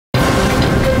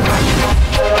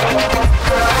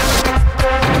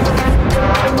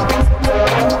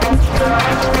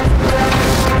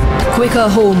America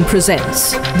Home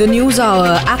presents the News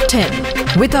Hour at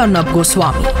 10 with Arnab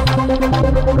Goswami.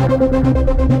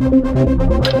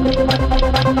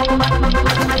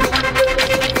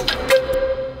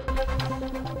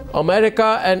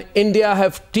 America and India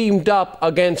have teamed up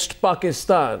against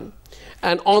Pakistan.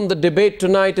 And on the debate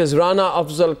tonight is Rana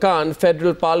Afzal Khan,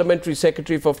 Federal Parliamentary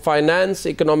Secretary for Finance,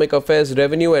 Economic Affairs,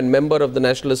 Revenue and member of the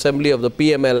National Assembly of the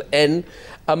PMLN,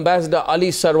 Ambassador Ali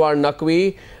Sarwar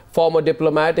Naqvi, former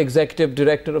diplomat, Executive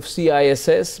Director of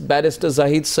CISS, Barrister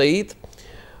Zahid Saeed,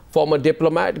 former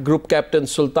diplomat, Group Captain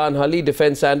Sultan Hali,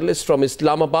 Defense Analyst from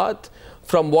Islamabad,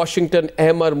 from Washington,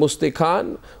 Ahmar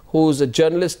Mustikhan, who's a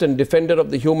journalist and defender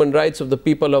of the human rights of the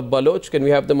people of Baloch. Can we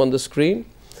have them on the screen?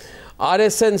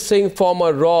 RSN Singh,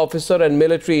 former RAW officer and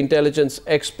military intelligence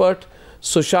expert,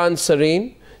 Sushant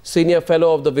Sareen, senior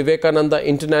fellow of the Vivekananda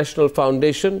International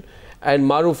Foundation, and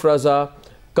Maroof Raza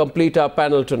complete our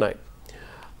panel tonight.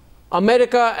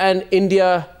 America and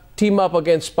India team up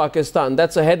against Pakistan.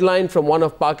 That's a headline from one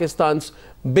of Pakistan's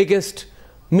biggest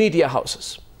media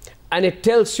houses. And it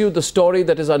tells you the story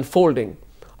that is unfolding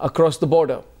across the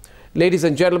border. Ladies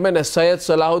and gentlemen, as Syed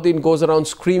Salahuddin goes around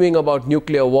screaming about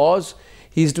nuclear wars,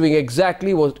 he's doing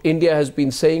exactly what India has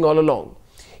been saying all along.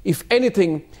 If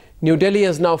anything, New Delhi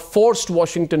has now forced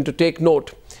Washington to take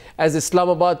note as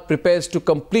Islamabad prepares to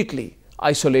completely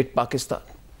isolate Pakistan.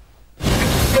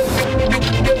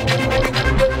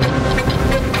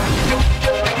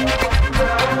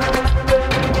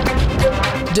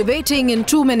 Debating in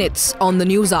 2 minutes on the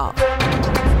News Hour.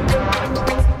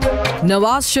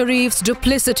 Nawaz Sharif's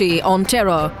duplicity on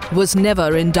terror was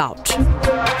never in doubt.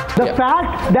 The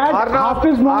fact that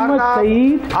Hafiz Muhammad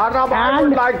Saeed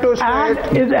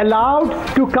and is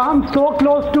allowed to come so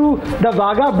close to the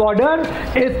Wagah border,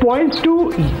 it points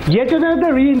to yet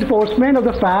another reinforcement of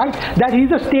the fact that he's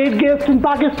a state guest in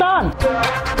Pakistan.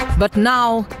 But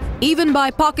now, even by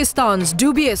Pakistan's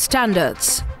dubious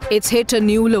standards, it's hit a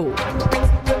new low.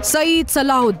 Saeed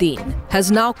Salahuddin has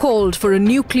now called for a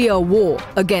nuclear war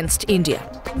against India.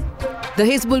 The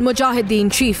Hizbul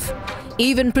Mujahideen chief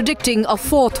even predicting a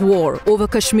fourth war over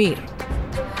Kashmir.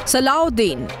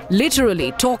 Salahuddin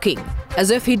literally talking as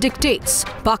if he dictates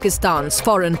Pakistan's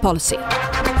foreign policy.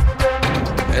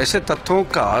 ऐसे तथ्यों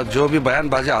का जो भी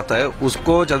बयानबाजी आता है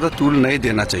उसको ज़्यादा तूल नहीं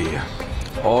देना चाहिए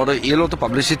और ये लोग तो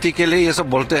पब्लिसिटी के लिए ये सब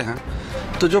बोलते हैं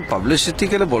तो जो पब्लिसिटी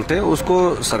के लिए बोलते हैं उसको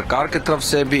सरकार की तरफ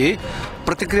से भी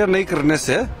प्रतिक्रिया नहीं करने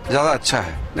से ज़्यादा अच्छा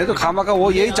है नहीं तो खामखा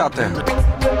वो यही चाहते हैं.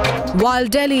 While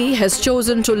Delhi has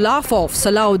chosen to laugh off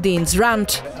Salahuddin's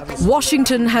rant,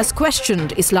 Washington has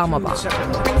questioned Islamabad.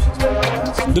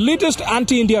 The latest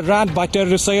anti-India rant by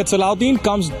terrorist Syed Salahuddin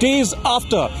comes days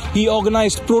after he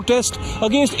organized protest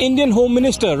against Indian Home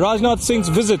Minister Rajnath Singh's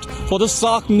visit for the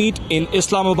SAARC meet in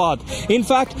Islamabad. In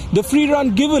fact, the free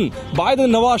run given by the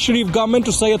Nawaz Sharif government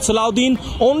to Syed Salahuddin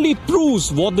only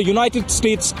proves what the United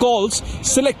States calls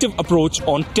selective approach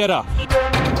on terror.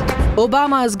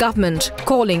 Obama's government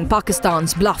calling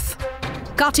Pakistan's bluff,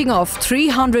 cutting off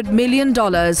 $300 million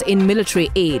in military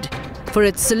aid for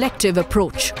its selective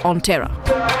approach on terror.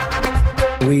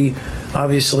 We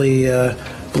obviously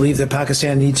believe that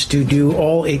Pakistan needs to do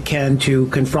all it can to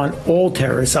confront all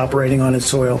terrorists operating on its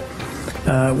soil.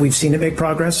 We've seen it make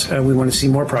progress. We want to see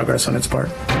more progress on its part.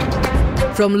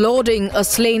 From lauding a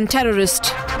slain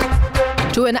terrorist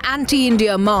to an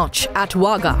anti-India march at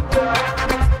Wagah,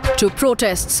 to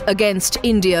protests against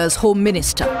India's Home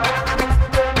Minister,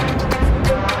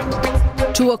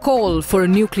 to a call for a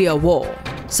nuclear war,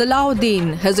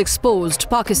 Salahuddin has exposed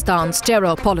Pakistan's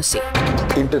terror policy.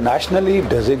 Internationally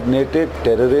designated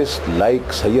terrorist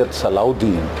like Syed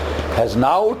Salahuddin has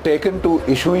now taken to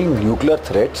issuing nuclear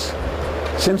threats.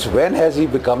 Since when has he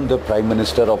become the Prime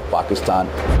Minister of Pakistan?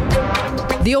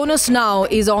 The onus now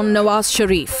is on Nawaz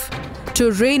Sharif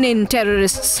to rein in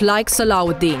terrorists like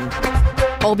Salahuddin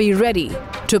or be ready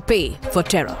to pay for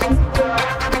terror.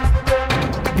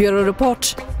 Bureau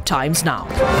Report, Times Now.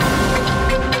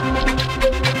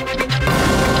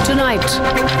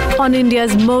 Tonight, on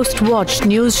India's most watched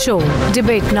news show,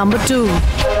 debate number 2,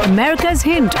 America's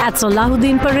hint at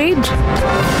Salahuddin parade.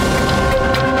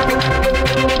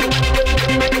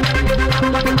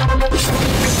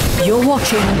 You're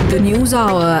watching the News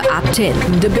Hour at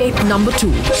 10, debate number 2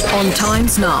 on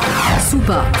Times Now,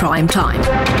 Super Prime Time.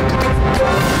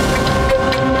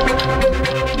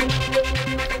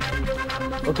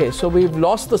 Okay, so we've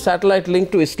lost the satellite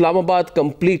link to Islamabad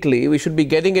completely. We should be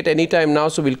getting it anytime now,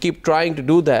 so we'll keep trying to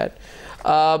do that.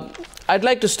 I'd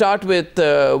like to start with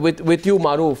you,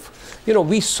 Maroof. You know,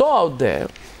 we saw out there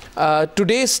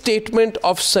today's statement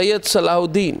of Syed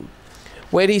Salahuddin,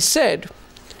 where he said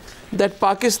that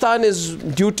Pakistan is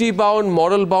duty-bound,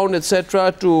 moral-bound,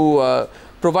 etc. to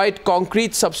provide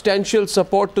concrete, substantial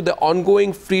support to the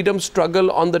ongoing freedom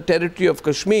struggle on the territory of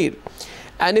Kashmir.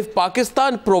 And if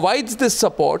Pakistan provides this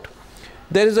support,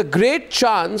 there is a great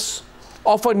chance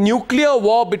of a nuclear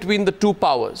war between the two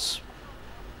powers.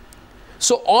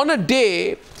 So on a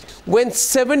day when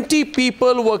 70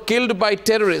 people were killed by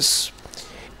terrorists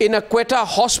in a Quetta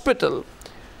hospital,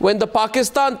 when the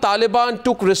Pakistan Taliban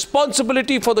took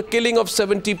responsibility for the killing of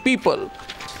 70 people,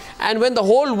 and when the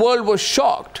whole world was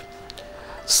shocked,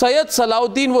 Syed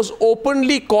Salahuddin was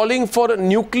openly calling for a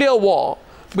nuclear war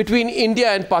between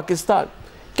India and Pakistan.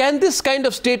 Can this kind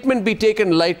of statement be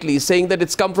taken lightly, saying that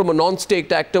it's come from a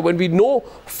non-state actor, when we know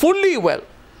fully well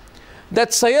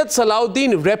that Syed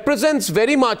Salahuddin represents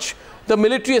very much the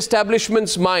military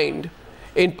establishment's mind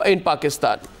in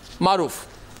Pakistan? Maroof.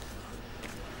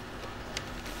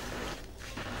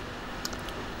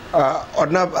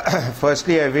 Arnab,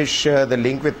 firstly, I wish the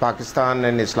link with Pakistan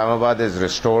and Islamabad is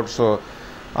restored, so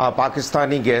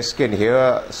Pakistani guests can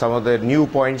hear some of the new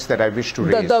points that I wish to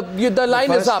raise. The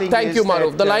line is up. Thank you,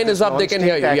 Maroof. The line is up. They can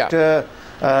hear you.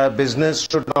 Yeah. Business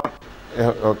should not.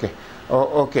 Okay.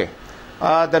 Okay.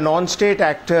 The non-state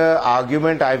actor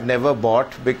argument I've never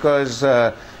bought, because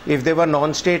if they were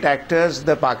non-state actors,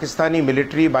 the Pakistani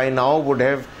military by now would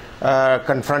have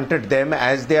confronted them,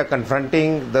 as they are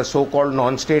confronting the so-called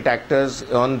non-state actors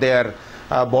on their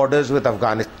borders with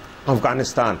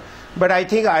Afghanistan. But I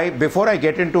think before I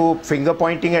get into finger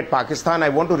pointing at Pakistan, I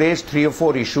want to raise 3 or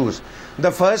 4 issues.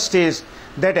 The first is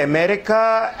that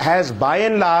America has by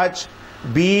and large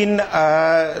been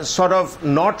sort of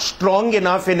not strong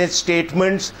enough in its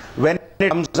statements when it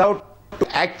comes out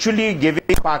to actually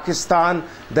giving Pakistan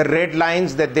the red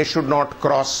lines that they should not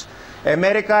cross.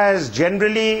 America has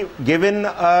generally given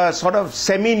a sort of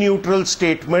semi-neutral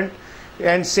statement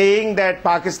and saying that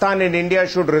Pakistan and India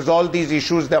should resolve these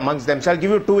issues amongst themselves. I'll give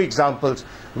you 2 examples.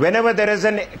 Whenever there is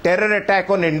a terror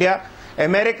attack on India,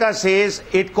 America says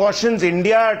it cautions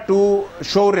India to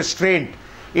show restraint.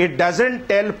 It doesn't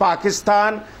tell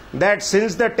Pakistan that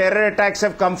since the terror attacks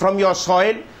have come from your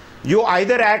soil, you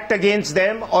either act against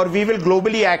them or we will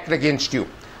globally act against you.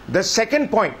 The second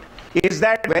point is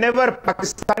that whenever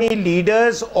Pakistani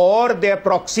leaders or their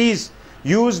proxies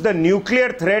use the nuclear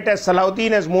threat, as Salahuddin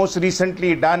has most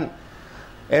recently done,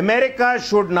 America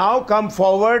should now come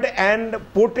forward and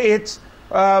put its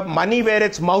money where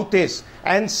its mouth is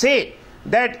and say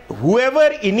that whoever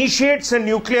initiates a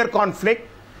nuclear conflict,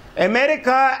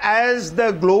 America, as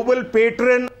the global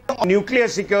patron of nuclear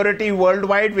security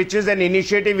worldwide, which is an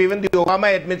initiative even the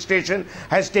Obama administration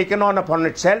has taken on upon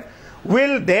itself,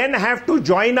 will then have to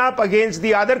join up against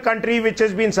the other country which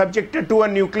has been subjected to a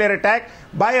nuclear attack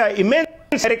by an immense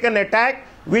American attack,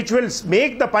 which will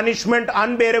make the punishment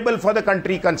unbearable for the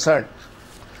country concerned.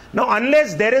 Now,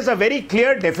 unless there is a very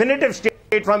clear definitive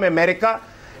statement from America,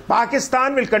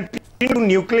 Pakistan will continue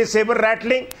nuclear saber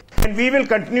rattling, and we will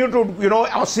continue to,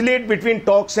 oscillate between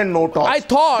talks and no talks. I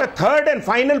thought the third and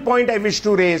final point I wish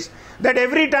to raise, that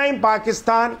every time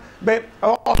Pakistan,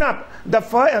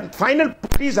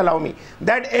 please allow me,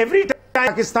 that every time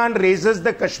Pakistan raises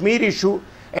the Kashmir issue,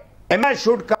 America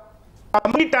should come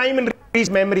any time in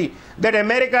recent memory that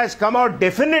America has come out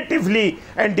definitively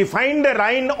and defined the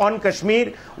line on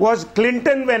Kashmir was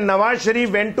Clinton, when Nawaz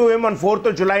Sharif went to him on 4th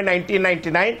of July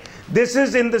 1999. This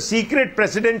is in the secret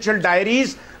presidential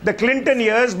diaries, the Clinton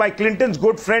years, by Clinton's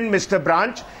good friend Mr.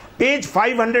 Branch, page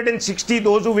 560,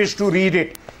 those who wish to read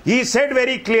it. He said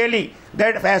very clearly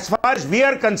that as far as we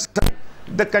are concerned,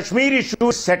 the Kashmir issue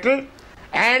is settled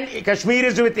and Kashmir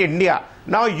is with India.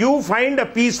 Now you find a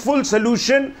peaceful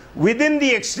solution within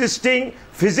the existing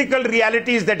physical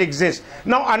realities that exist.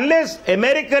 Now, unless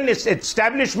American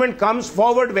establishment comes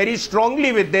forward very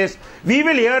strongly with this, we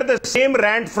will hear the same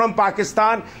rant from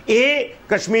Pakistan. A,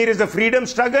 Kashmir is a freedom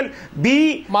struggle.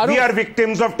 B, Maroof, we are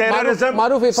victims of terrorism.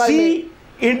 Maroof, C,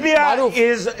 India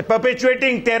is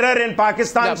perpetuating terror in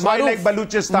Pakistan, like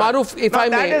Balochistan. Maroof, if I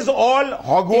may. That is all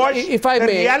hogwash. If I may.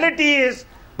 The reality is,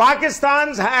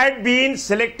 Pakistan's had been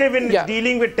selective in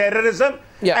dealing with terrorism,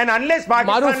 and unless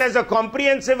Pakistan has a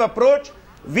comprehensive approach,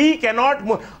 we cannot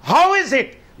move. How is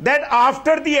it that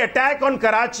after the attack on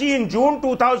Karachi in June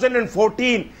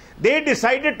 2014, they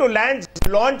decided to launch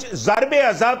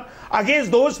Zarb-e-Azab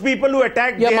against those people who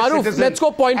attacked their citizens? Let's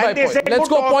go point by point. Let's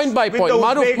go point by point.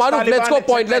 Maroof, let's go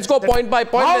point. Let's go point by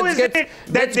point.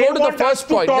 Let's go to the first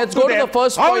point. Let's go to the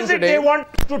first point today. How is it they want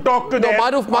to talk to them?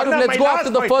 Maroof, let's go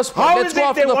after the first point. Let's go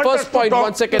after the first point.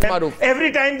 1 second, Maroof.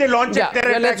 Every time they launch a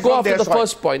terror attack, let's go after the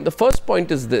first point. The first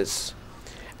point is this.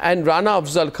 And Rana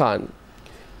Afzal Khan,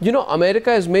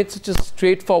 America has made such a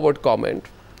straightforward comment.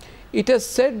 it has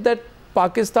said that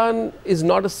Pakistan is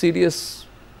not a serious,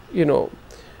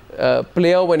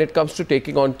 player when it comes to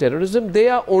taking on terrorism. They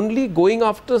are only going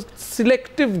after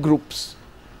selective groups.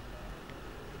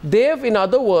 They have, in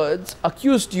other words,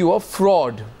 accused you of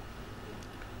fraud.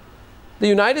 The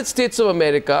United States of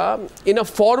America, in a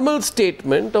formal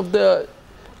statement of the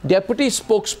deputy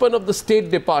spokesman of the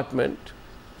State Department,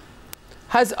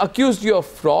 has accused you of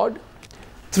fraud.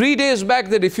 3 days back,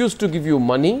 they refused to give you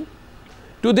money.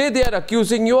 Today, they are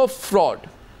accusing you of fraud.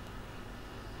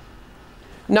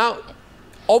 Now,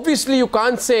 obviously, you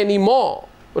can't say anymore,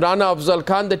 Rana Afzal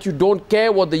Khan, that you don't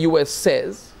care what the US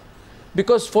says,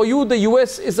 because for you, the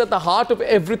US is at the heart of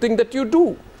everything that you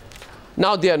do.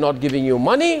 Now, they are not giving you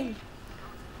money.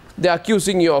 They are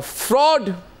accusing you of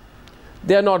fraud.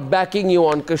 They are not backing you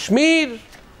on Kashmir.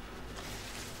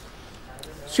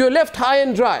 So you're left high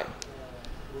and dry.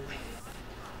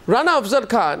 Rana Afzal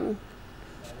Khan,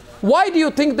 why do you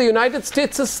think the United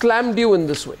States has slammed you in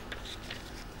this way?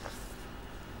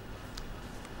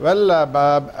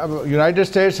 Well, United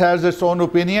States has its own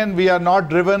opinion. We are not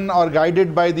driven or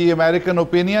guided by the American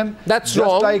opinion. That's just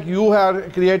wrong. Like you are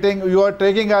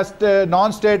taking a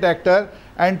non-state actor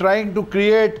and trying to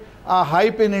create a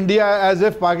hype in India as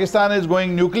if Pakistan is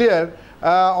going nuclear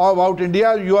about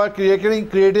India. You are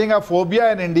creating a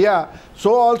phobia in India.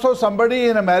 So also somebody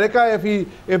in America,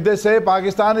 if they say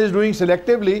Pakistan is doing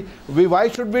selectively, why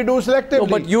should we do selectively? No,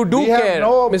 but you do care,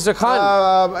 Mr.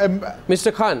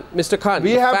 Khan. Mr. Khan.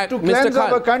 We have to cleanse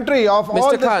our country of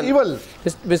all this evil.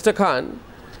 Mr. Khan,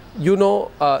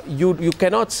 you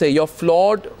cannot say your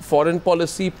flawed foreign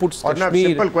policy puts Kashmir.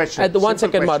 Simple question. One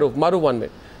second, Maroof, 1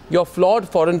 minute. Your flawed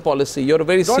foreign policy. You're a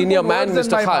very senior man,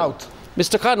 Mr. Khan.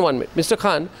 Mr. Khan, 1 minute. Mr.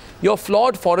 Khan, your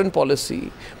flawed foreign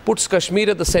policy puts Kashmir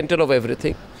at the center of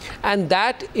everything. And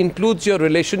that includes your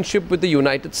relationship with the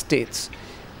United States,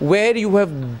 where you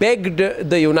have begged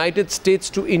the United States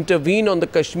to intervene on the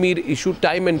Kashmir issue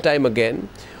time and time again,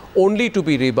 only to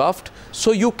be rebuffed.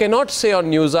 So you cannot say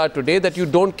on Newshour today that you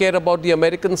don't care about the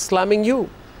Americans slamming you.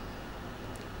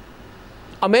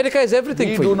 America is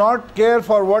everything for you. We do not care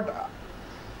for what...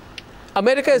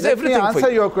 America is everything for you. Let me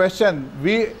answer your question.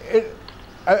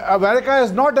 America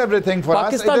is not everything for us.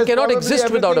 Pakistan cannot exist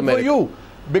without America. For you.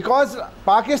 Because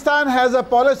Pakistan has a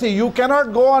policy. You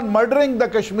cannot go on murdering the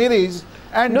Kashmiris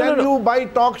and you by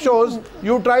talk shows,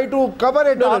 you try to cover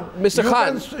it up. Mr.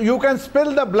 Khan. You can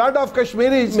spill the blood of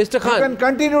Kashmiris. Mr. Khan. You can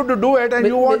continue to do it and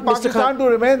you want Pakistan to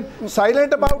remain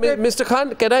silent about it. Mr.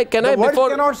 Khan, can I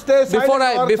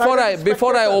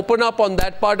before I open up on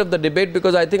that part of the debate,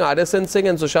 because I think RSN Singh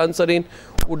and Sushant Sareen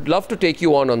would love to take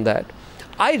you on that.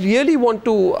 I really want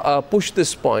to push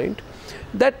this point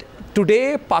that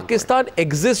today Pakistan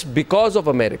exists because of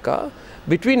America.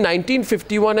 Between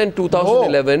 1951 and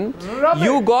 2011,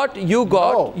 you got.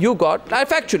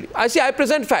 Factually, I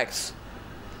present facts.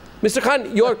 Mr.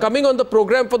 Khan, you are coming on the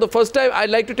program for the first time. I'd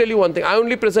like to tell you one thing. I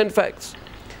only present facts.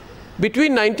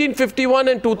 Between 1951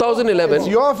 and 2011. It's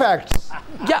your facts.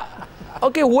 Yeah.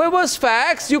 Okay, whoever's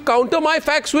facts, you counter my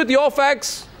facts with your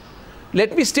facts.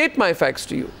 Let me state my facts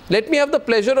to you. Let me have the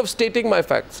pleasure of stating my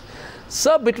facts.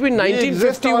 Sir, between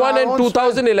 1951 and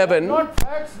 2011... Not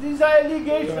facts, these are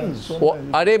allegations.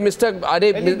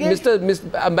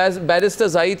 Barrister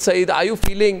Zahid, Saeed, are you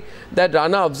feeling that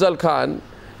Rana Afzal Khan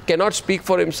cannot speak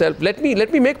for himself? Let me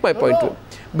make my point to you.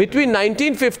 Between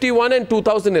 1951 and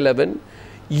 2011,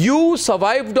 you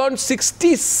survived on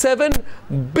 $67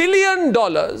 billion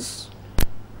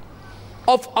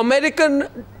of American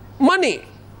money.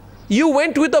 You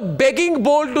went with a begging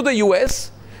bowl to the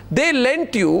US. They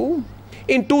lent you,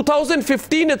 in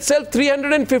 2015 itself,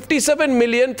 $357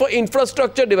 million for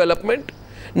infrastructure development,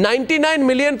 $99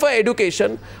 million for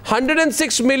education,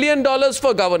 $106 million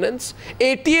for governance,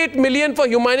 $88 million for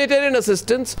humanitarian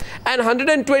assistance, and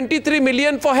 $123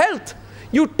 million for health.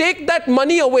 You take that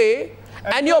money away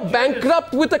and you're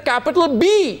bankrupt with a capital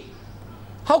B.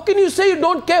 How can you say you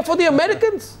don't care for the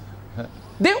Americans?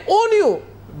 They own you.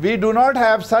 We do not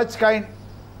have such kind...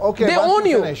 Okay, they own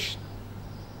you. Finish.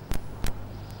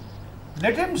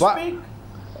 Let him speak.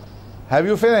 Have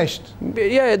you finished?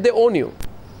 Yeah, they own you.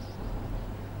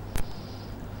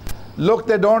 Look,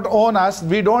 they don't own us.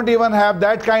 We don't even have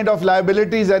that kind of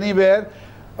liabilities anywhere.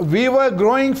 We were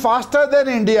growing faster than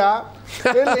India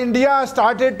till India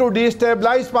started to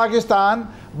destabilize Pakistan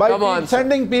by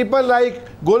sending people like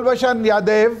Gulbashan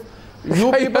Yadav.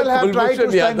 You people have tried to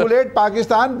strangulate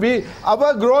Pakistan.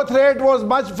 Our growth rate was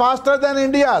much faster than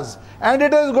India's, and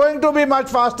it is going to be much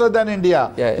faster than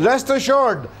India. Rest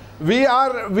assured, we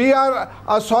are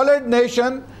a solid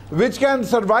nation which can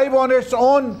survive on its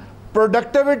own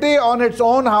productivity, on its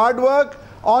own hard work,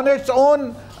 on its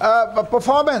own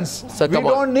performance. Sir, we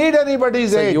don't need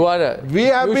anybody's aid. We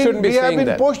have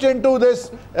been pushed into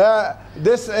this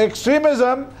this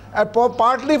extremism,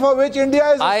 partly for which India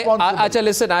is responsible.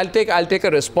 Listen, I'll take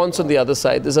a response on the other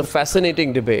side. This is a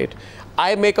fascinating debate.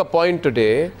 I make a point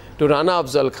today to Rana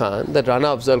Afzal Khan that Rana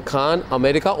Afzal Khan,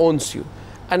 America owns you.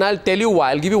 And I'll tell you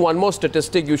why. I'll give you one more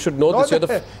statistic. You should know this.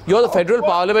 You're the Federal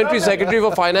Parliamentary Secretary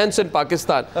for Finance in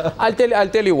Pakistan. I'll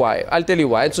tell you why. I'll tell you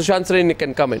why. And Sushant Sareen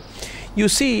can come in. You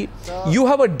see, you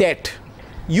have a debt.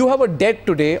 You have a debt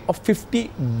today of $50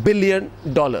 billion.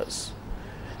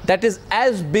 That is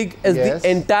as big as the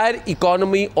entire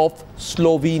economy of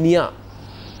Slovenia.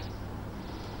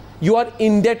 You are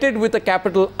indebted with a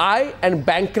capital I and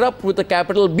bankrupt with a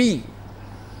capital B.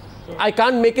 I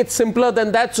can't make it simpler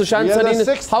than that, Sushant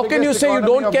Sareen. How can you say you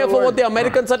don't care for what the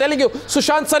Americans are telling you?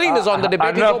 Sushant Sareen is on the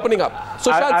debate. He's opening up.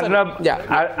 Sushant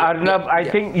Arnab, I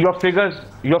think your figures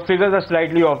are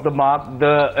slightly off the mark.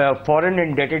 The foreign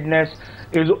indebtedness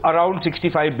is around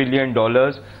 $65 billion.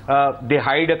 They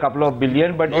hide a couple of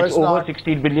billion, but it's over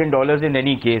 $16 billion in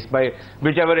any case, by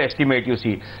whichever estimate you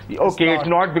see. Okay, it's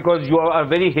not because you are a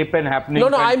very hip and happening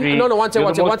country. One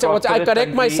second. I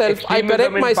correct myself. I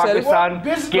correct myself.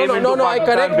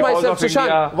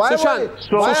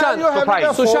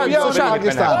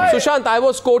 Sushant, I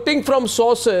was quoting from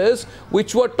sources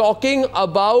which were talking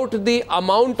about the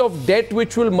amount of debt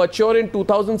which will mature in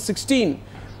 2016.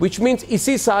 Which means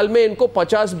इसी साल में इनको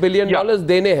 $50 billion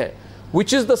देने हैं,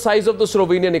 which is the size of the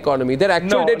Slovenian economy. Their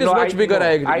actual debt is much bigger. I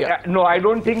agree. No, I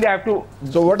don't think they have to.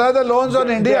 So what are the loans on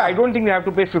India? I don't think they have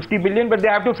to pay 50 billion, but they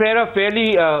have to pay a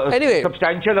fairly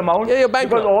substantial amount,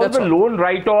 because all the loan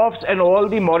write-offs and all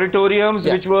the moratoriums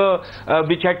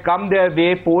which had come their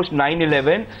way post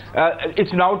 9/11,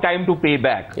 it's now time to pay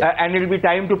back, and it will be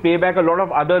time to pay back a lot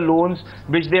of other loans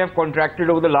which they have contracted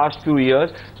over the last few years.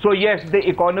 So yes, the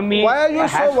economy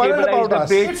has stabilized a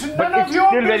bit, but it's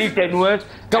still very tenuous.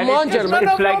 Come on, gentlemen.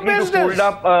 It's likely to hold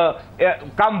up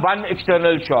come one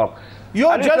external shock.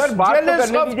 You're just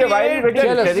jealous of the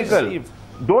aid.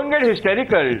 Don't get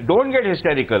hysterical. Don't get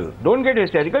hysterical. Don't get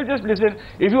hysterical. Just listen.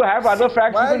 If you have other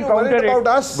facts, you can counter it.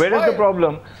 Where is the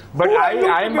problem? But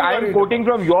I'm quoting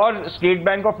from your State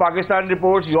Bank of Pakistan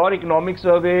reports, your economic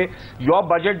survey, your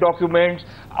budget documents.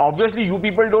 Obviously, you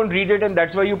people don't read it, and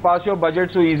that's why you pass your budget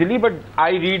so easily. But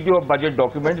I read your budget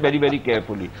documents very, very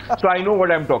carefully. So I know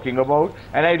what I'm talking about,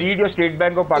 and I read your State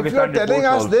Bank of Pakistan reports. If you're telling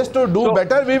us this to do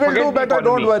better, we will do better.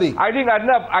 Don't worry. I think,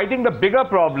 Arnab, the bigger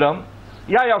problem.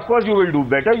 Yeah, of course you will do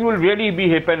better. You will really be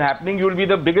hip and happening. You will be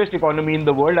the biggest economy in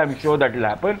the world. I'm sure that will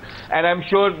happen. And I'm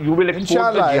sure you will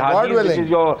export the jihadis, which is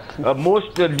your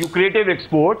most lucrative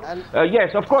export.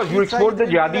 Yes, of course, you export the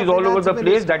jihadis all over the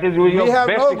place. That is your best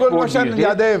export.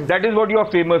 That is what you are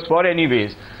famous for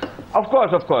anyways. Of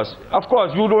course,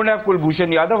 you don't have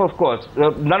Kulbhushan Yadav, of course.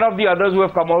 None of the others who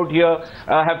have come out here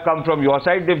have come from your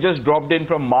side. They've just dropped in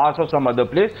from Mars or some other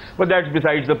place, but that's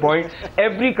besides the point.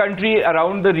 Every country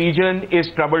around the region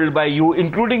is troubled by you,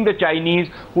 including the Chinese,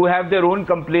 who have their own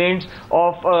complaints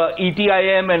of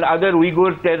ETIM and other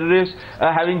Uyghur terrorists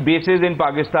having bases in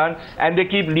Pakistan, and they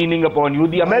keep leaning upon you.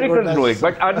 The Americans know it.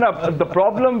 But Arnab, the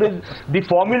problem with the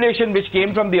formulation which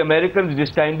came from the Americans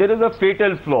this time, there is a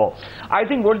fatal flaw. I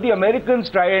think what the Americans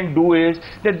try and do is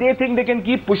that they think they can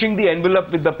keep pushing the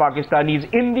envelope with the Pakistanis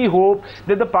in the hope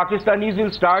that the Pakistanis will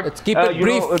start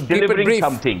delivering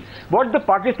something. What the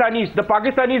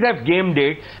Pakistanis have gamed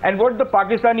it, and what the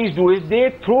Pakistanis do is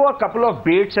they throw a couple of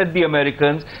baits at the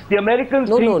Americans. The Americans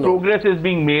think progress is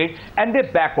being made, and they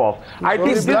back off. I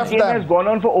think this game has gone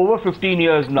on for over 15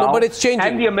 years now. No, but it's changing.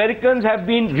 And the Americans have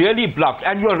been really bluffed.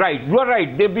 And you're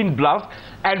right, they've been bluffed.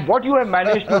 And what you have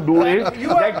managed to do is that you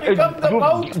have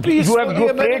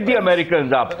played the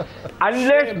Americans up.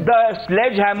 Unless the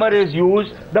sledgehammer is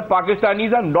used, the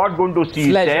Pakistanis are not going to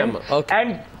seize them.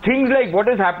 And things like what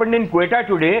has happened in Quetta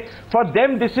today, for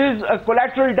them this is a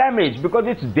collateral damage, because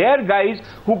it's their guys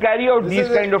who carry out these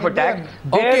kind of attacks.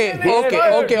 Okay.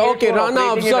 Rana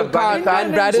Afzal Khan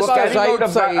and Barrister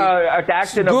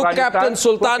Zahid, Group Captain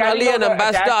Sultan Hali and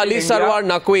Ambassador Ali Sarwar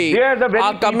Naqvi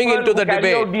are coming into the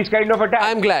debate. These kind of attacks.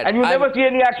 I'm glad. And you never see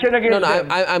any action against them.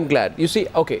 I'm glad. You see,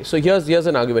 okay, so here's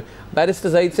an argument. Barrister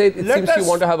Zahid said it seems you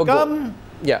want to have a go.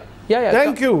 Yeah.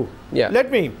 Thank you. Yeah. Let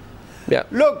me. Yeah.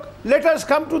 Look, let us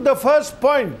come to the first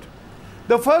point.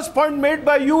 The first point made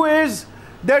by you is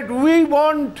that we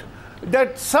want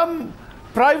that some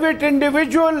private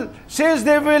individual says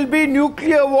there will be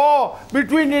nuclear war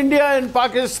between India and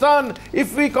Pakistan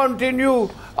if we continue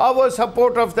our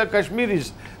support of the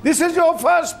Kashmiris. This is your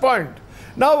first point.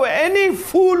 Now, any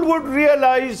fool would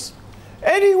realize,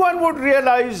 anyone would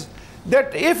realize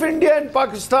that if India and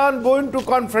Pakistan go into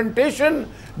confrontation,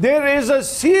 there is a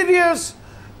serious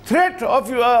threat of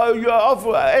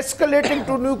escalating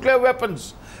to nuclear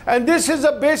weapons. And this is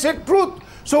a basic truth.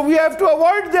 So we have to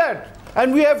avoid that.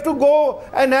 And we have to go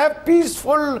and have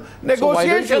peaceful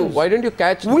negotiations. So why don't you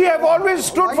catch... We have always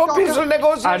stood for peaceful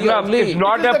negotiations. It's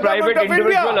not a private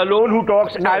individual alone who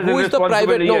talks as a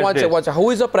responsible ESS. Who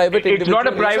is a private individual? It's not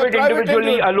a private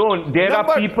individual alone. There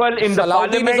are people in the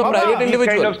parliament who make these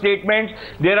kind of statements.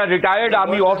 There are retired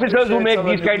army officers who make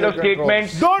these kind of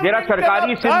statements. There are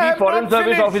Sarkari Sindhi foreign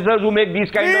service officers who make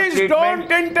these kind of statements.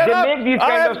 They make these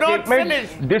kind of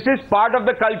statements. This is part of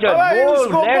the culture. No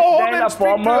less than a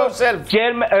former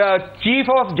Chief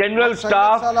of General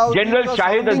Staff, General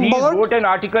Shahid Aziz, wrote an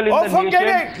article in the Nation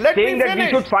saying that we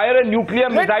should fire a nuclear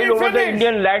missile over the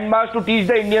Indian landmass to teach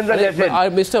the Indians a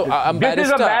lesson. This is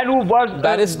a man who was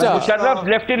Musharraf's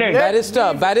lieutenant.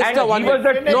 Barrister,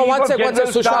 no, one second,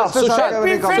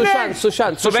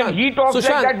 Sushant. So when he talks like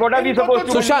that, what are we supposed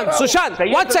to do? Sushant,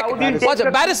 one second.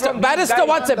 Barrister,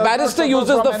 one second. Barrister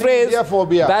uses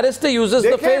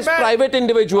the phrase private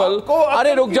individual.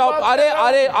 Arey, ruk jao.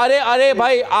 अरे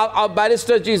भाई आप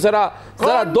barrister जी जरा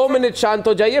 2 minute शांत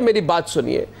हो जाइए, मेरी बात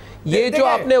सुनिए. ये जो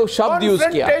आपने शब्द यूज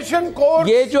किया,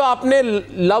 ये जो आपने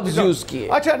लफ्ज यूज किए,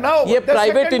 ये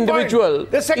प्राइवेट इंडिविजुअल,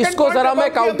 इसको जरा मैं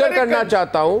काउंटर करना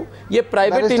चाहता हूँ. ये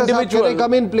प्राइवेट इंडिविजुअल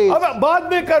बाद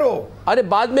में करो. अरे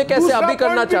बाद में कैसे, अभी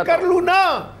करना चाहता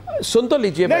हूँ. सुन तो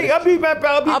लीजिए, आप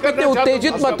इतने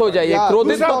उत्तेजित मत हो जाइए,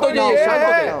 क्रोधित मत हो जाइए, शांत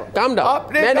हो जाइए. काम डाउन,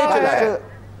 मैं नहीं चला रहा.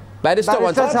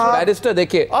 Barrister,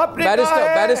 देखिए,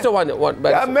 Barrister one.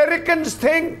 Americans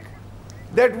think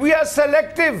that we are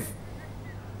selective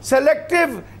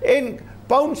in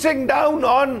pouncing down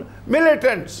on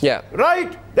militants. Yeah.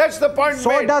 Right? That's the point.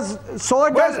 So does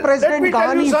President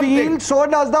Ghani feel. So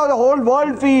does the whole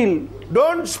world feel.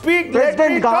 Don't speak.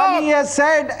 President Ghani has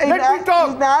said in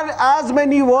as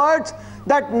many words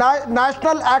that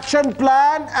national action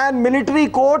plan and military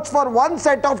courts for one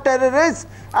set of terrorists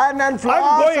and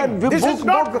flaws and this is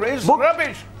not rubbish.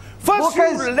 First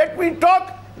you let me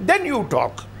talk, then you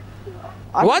talk.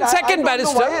 One second,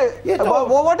 Barrister.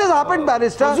 What has happened,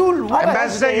 Barrister?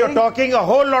 Ambassador, you're talking a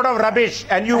whole lot of rubbish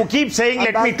and you keep saying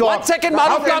let me talk. 1 second,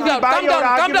 Maroof, calm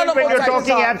down when you're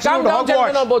talking absolute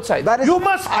hogwash. On both sides. You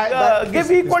must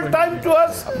give equal time to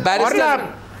us.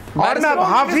 Arnab,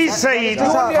 Hafiz Saeed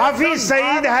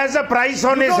has a price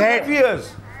on his head.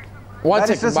 1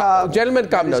 second, gentlemen,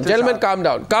 calm down.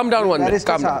 Calm down 1 minute.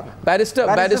 Calm down. Barrister,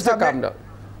 calm down.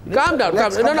 Calm down. No,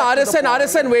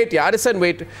 RSN, wait. RSN,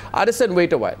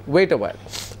 wait a while.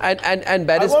 And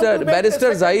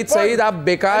Barrister Zahid Saeed, आप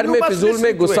बेकार में फिजूल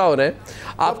में गुस्सा हो रहे हैं.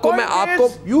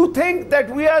 You think that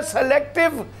we are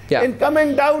selective in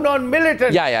coming down on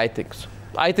militants? Yeah,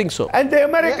 I think so. And the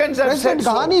Americans have said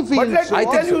so. But let me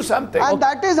tell you something. And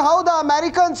that is how the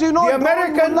Americans, the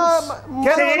Americans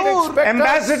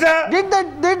Ambassador,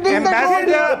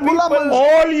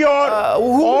 all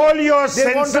your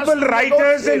sensible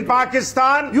writers in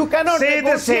Pakistan, you cannot say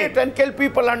the same and kill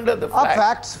people under the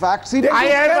flag. Facts. I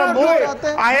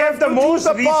have the most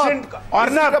recent,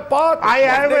 Arnab, I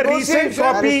have a recent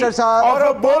copy of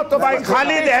a book by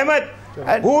Khalid Ahmad,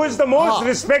 who is the most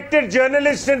respected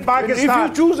journalist in Pakistan. If you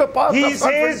choose a path he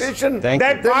says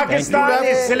that Pakistan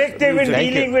is selective in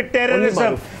dealing with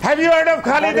terrorism. Have you heard of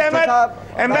Khalid Ahmad?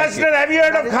 Ambassador, have you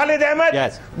heard of Khalid Ahmad?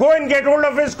 Yes. Go and get hold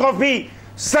of his copy.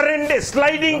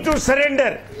 Sliding to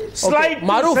surrender.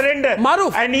 Surrender.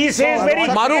 Maroof. And he says very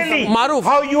clearly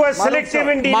how you are selective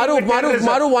in dealing with terrorism.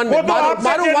 Maroof, 1 minute.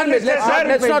 Maroof, 1 minute.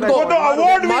 Let's not go.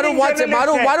 Maroof, 1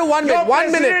 minute.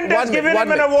 1 minute. Has given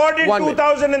him an award in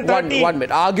 2013. 1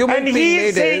 minute. Argument and being he made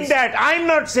is saying that. I'm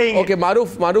not saying okay,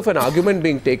 Maroof, an argument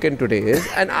being taken today is,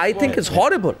 and I think it's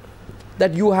horrible,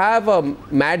 that you have a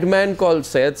madman called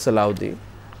Syed Salahuddin,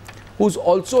 who's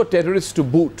also a terrorist to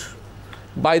boot.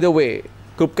 By the way,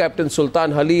 Group Captain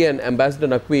Sultan, Hali and Ambassador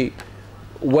Naqvi,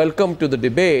 welcome to the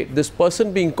debate. This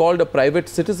person being called a private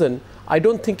citizen, I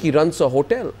don't think he runs a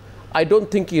hotel. I don't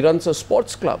think he runs a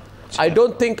sports club. I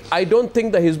don't think the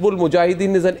Hizbul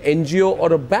Mujahideen is an NGO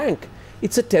or a bank.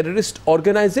 It's a terrorist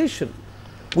organization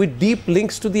with deep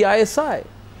links to the ISI.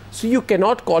 So you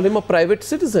cannot call him a private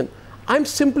citizen. I'm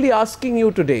simply asking you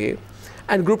today,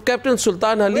 and Group Captain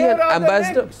Sultan Hali and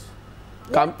Ambassador...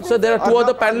 So there are two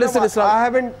other panelists in Islam. I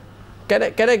haven't... Can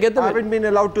I get them? I haven't been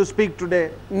allowed to speak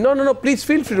today. No. Please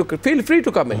feel free to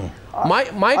come in. My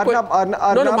question.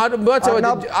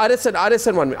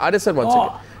 RSN 1 minute. RSN 1 second.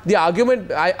 The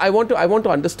argument. I want to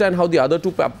understand how the other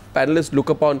two panelists look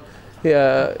upon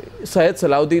Syed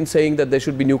Salahuddin saying that there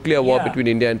should be nuclear war between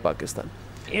India and Pakistan.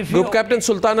 Group Captain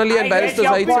Sultan Ali and Barrister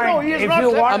Zahid.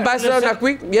 Ambassador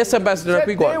Naqvi? Yes, Ambassador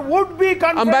Naqvi, go on. They would be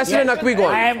Ambassador Naqvi, go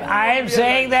on. I am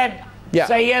saying that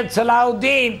Sayyid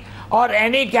Salahuddin or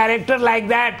any character like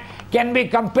that can be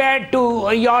compared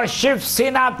to your Shiv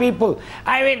Sena people.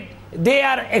 I mean, they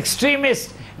are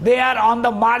extremists. They are on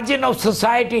the margin of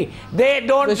society. They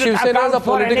don't. The Shiv Sena is a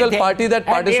political party that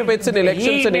participates in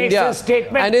elections in India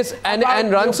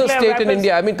and runs a state in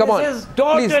India. I mean, come on.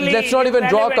 Please, let's not even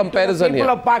draw a comparison here.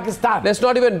 Let's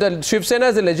not even. The Shiv Sena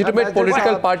is a legitimate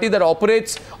political party that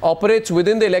operates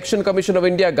within the Election Commission of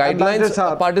India guidelines,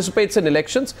 participates in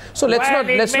elections. So let's not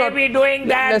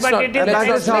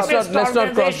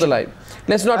cross the line.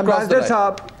 Let's not cross the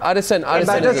line.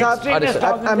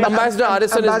 Ambassador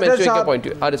Arisan is mentioning a point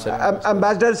here.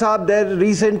 Ambassador Saab,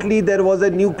 recently there was a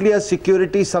nuclear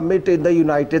security summit in the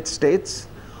United States,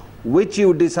 which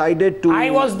you decided to...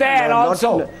 I was there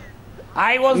also.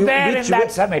 I was there in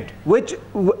that summit.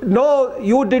 No,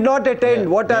 you did not attend.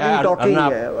 What are you talking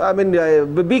here? I mean,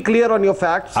 be clear on your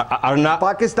facts.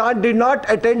 Pakistan did not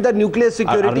attend the nuclear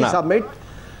security summit.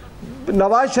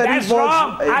 Nawaz Sharif was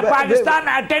wrong. Pakistan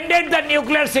attended the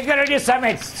nuclear security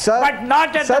summit, but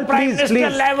not at the Prime Minister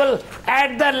level,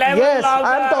 at the level of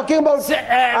I'm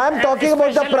talking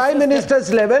about the Prime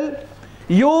Minister's level.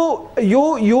 You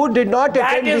did not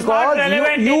attend because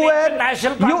you were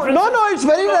no, it's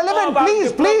very relevant.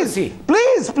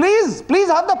 Please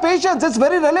have the patience. It's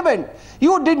very relevant.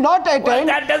 You did not attend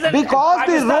because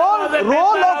the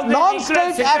role of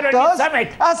non-state actors,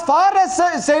 as far as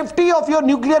safety of your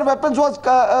nuclear weapons was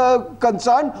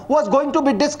concerned, was going to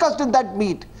be discussed in that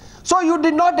meet. So you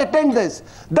did not attend this.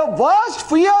 The worst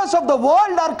fears of the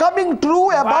world are coming true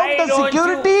about the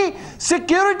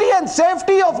security and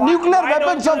safety of nuclear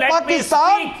weapons of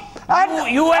Pakistan at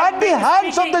the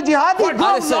hands of the jihadi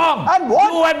groups. And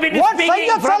what Sayyid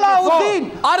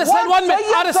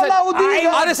Salahuddin,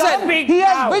 he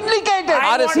has vindicated.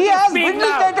 He has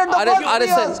vindicated the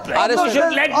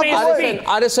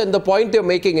Arisan, the point you're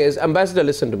making is, Ambassador,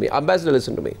 listen to me. Ambassador,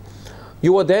 listen to me.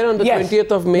 You were there on the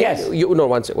 20th of May? Yes. No,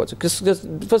 one second.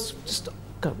 Just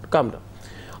calm down.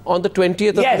 On the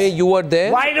 20th of May, you were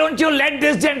there? Why don't you let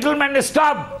this gentleman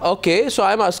stop? Okay, so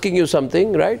I'm asking you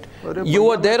something, right? You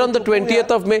were there on the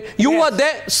 20th of May. You were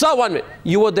there, sir, 1 minute.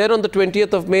 You were there on the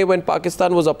 20th of May when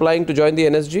Pakistan was applying to join the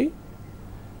NSG?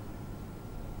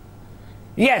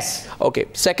 Yes. Okay.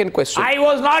 Second question. I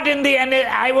was not in the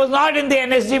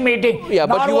NSG meeting. Yeah,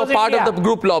 but you were part of the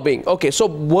group lobbying. Okay. So,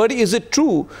 is it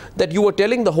true that you were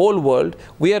telling the whole world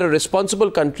we are a responsible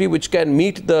country which can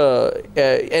meet the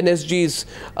NSG's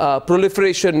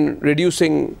proliferation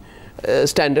reducing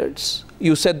standards?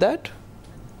 You said that?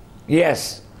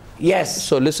 Yes. Yes.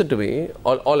 So listen to me.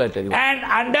 All I tell you. And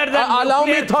under the allow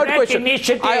me third question.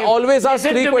 Initiative, I always ask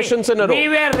 3 questions in a row. We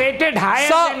were rated higher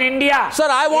than India. Sir,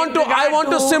 I want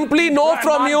to simply know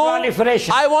from you.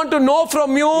 I want to know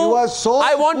from you.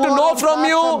 I want to know from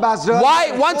you.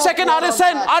 Why? 1 second,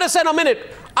 Arisan, a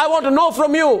minute. I want to know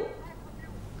from you.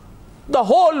 The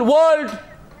whole world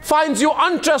finds you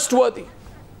untrustworthy.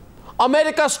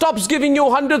 America stops giving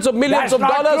you hundreds of millions of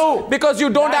dollars because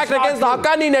you don't act against the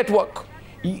Haqqani network.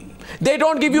 They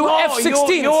don't give you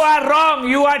F-16s. You are wrong.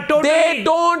 You are totally. They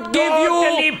don't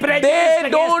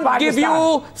give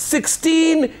you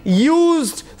 16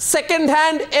 used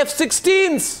second-hand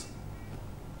F-16s.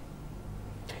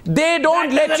 They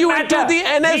don't let you into the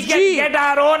NSG. We can get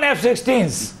our own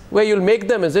F-16s. Where you'll make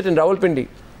them, is it, in Rawalpindi?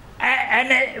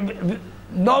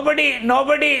 Nobody,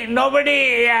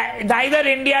 neither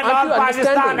India nor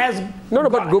Pakistan has. No,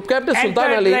 but Group Captain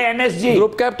Sultan Ali,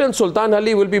 Group Captain Sultan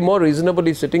Ali will be more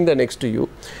reasonably sitting there next to you.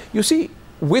 You see,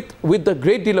 with the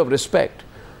great deal of respect,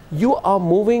 you are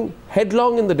moving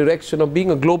headlong in the direction of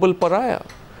being a global pariah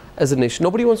as a nation.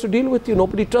 Nobody wants to deal with you.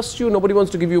 Nobody trusts you. Nobody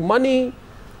wants to give you money.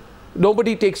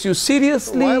 Nobody takes you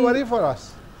seriously. Why worry for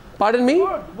us? Pardon me? Who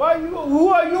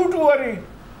are you to worry?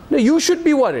 No, you should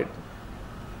be worried.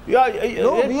 No,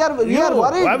 we are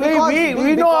worried because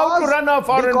we know how to run our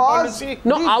foreign policy.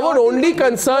 No, our only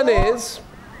concern is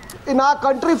in our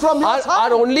country from your side.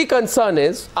 Our only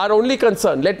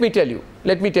concern, let me tell you,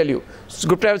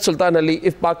 Group Captain Sultan Ali,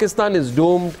 if Pakistan is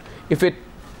doomed, if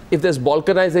there's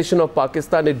balkanization of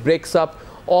Pakistan, it breaks up,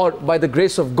 or by the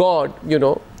grace of God,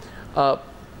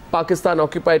 Pakistan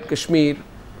occupied Kashmir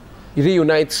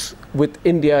reunites with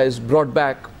India, is brought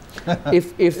back.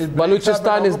 If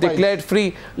Balochistan is declared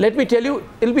free, let me tell you,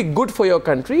 it'll be good for your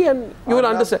country and you will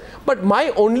understand. But my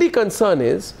only concern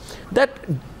is that,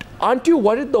 aren't you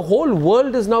worried the whole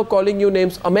world is now calling you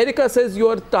names? America says you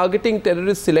are targeting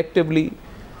terrorists selectively.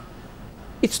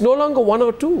 It's no longer 1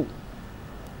 or 2.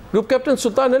 Group Captain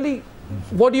Sultan Ali,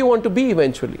 What do you want to be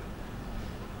eventually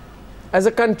as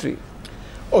a country?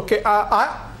 Okay,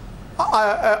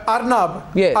 Arnab,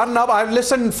 yes. Arnab, I've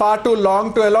listened far too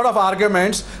long to a lot of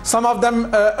arguments. Some of them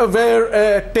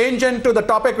were tangent to the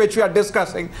topic which we are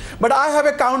discussing. But I have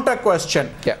a counter question.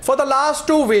 Yeah. For the last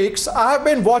 2 weeks, I have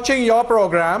been watching your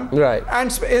program. Right.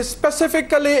 And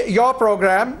specifically your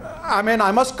program. I mean,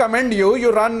 I must commend you.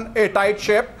 You run a tight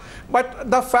ship.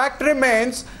 But the fact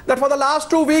remains that for the last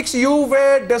 2 weeks, you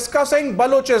were discussing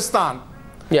Balochistan.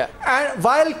 Yeah. And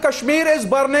while Kashmir is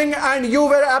burning, and you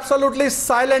were absolutely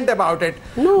silent about it.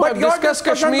 No, I've discussed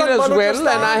Kashmir as well,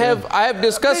 and I have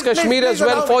discussed Kashmir as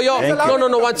well for your.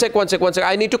 No, one sec.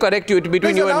 I need to correct you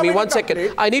between you and me. 1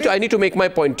 second. I need to make my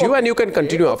point to you, and you can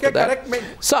continue after that.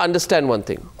 So understand one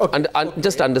thing.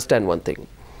 Just understand one thing.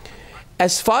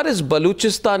 As far as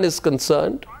Balochistan is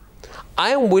concerned, I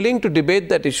am willing to debate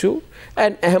that issue,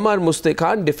 and Ahmar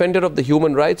Mustikhan, defender of the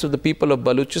human rights of the people of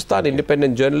Balochistan,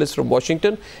 independent journalist from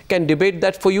Washington, can debate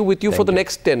that for you for the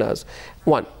next 10 hours.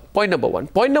 Point number one.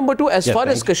 Point number two, as far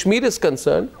as Kashmir is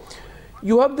concerned,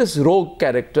 you have this rogue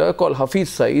character called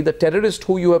Saeed, the terrorist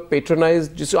who you have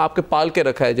patronized, जिसे आपके पाल के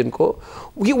रखा है जिनको.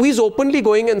 He's openly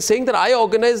going and saying that I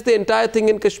organized the entire thing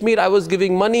in Kashmir. I was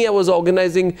giving money, I was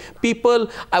organizing people,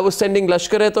 I was sending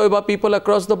Lashkar-e-Toiba people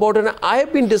across the border. And I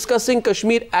have been discussing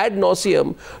Kashmir ad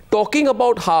nauseum, talking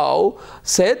about how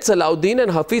Syed Salahuddin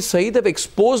and Saeed have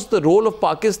exposed the role of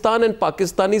Pakistan and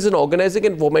Pakistanis in organizing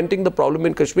and fomenting the problem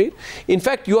in Kashmir. In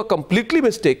fact, you are completely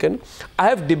mistaken. I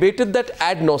have debated that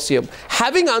ad nauseum.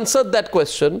 Having answered that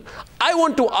question, I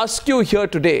want to ask you here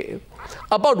today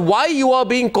about why you are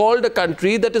being called a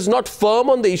country that is not firm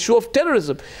on the issue of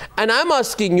terrorism. And I'm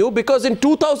asking you because in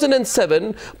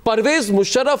 2007, Parvez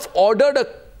Musharraf ordered an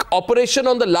operation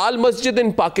on the Lal Masjid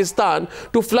in Pakistan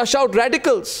to flush out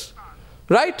radicals,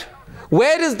 right?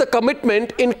 Where is the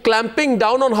commitment in clamping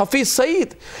down on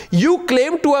Saeed? You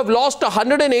claim to have lost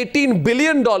 $118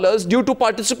 billion due to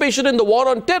participation in the war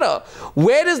on terror.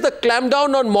 Where is the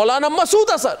clampdown on Maulana Masood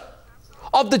Azhar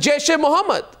of the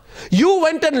Jaish-e-Mohammed? You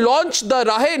went and launched the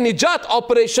Rahe-Nijat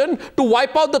operation to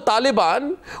wipe out the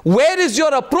Taliban. Where is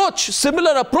your approach,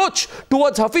 similar approach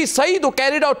towards Saeed who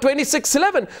carried out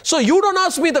 26/11? So you don't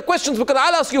ask me the questions because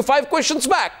I'll ask you 5 questions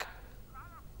back.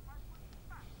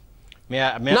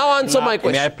 Now answer my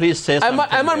question. May I please say something?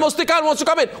 Ahmar Mustikhan wants to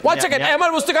come in. One second. Ahmar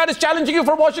Mustikhan is challenging you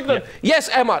from Washington. Yes,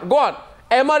 Ahmar, go on.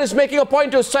 Ahmar is making a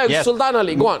point to Sultan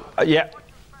Ali. Go on.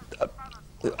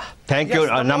 Thank you.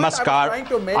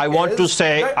 Namaskar. I want to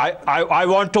say,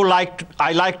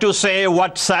 I like to say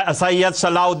what Syed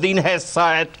Salahuddin has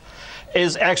said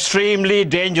is extremely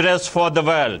dangerous for the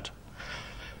world.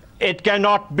 It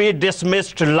cannot be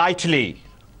dismissed lightly.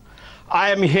 I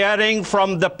am hearing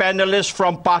from the panelists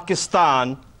from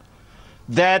Pakistan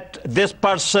that this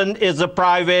person is a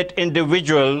private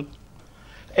individual.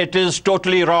 It is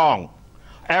totally wrong.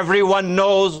 Everyone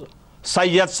knows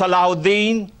Syed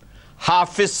Salahuddin,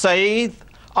 Saeed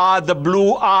are the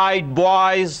blue-eyed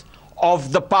boys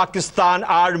of the Pakistan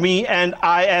Army and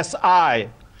ISI.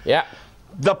 Yeah.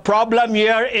 The problem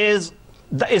here is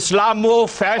the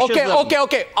Islamo-fascism.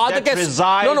 Okay.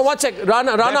 No, 1 sec.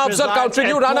 Rana Afzal countering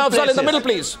you. Rana Afzal in the middle,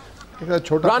 please.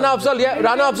 Rana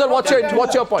Afzal,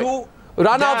 what's your point?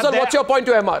 Rana Afzal, what's your point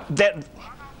to Ahmar?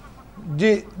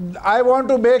 I want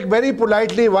to make very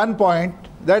politely one point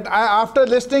that after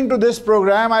listening to this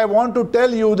program, I want to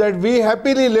tell you that we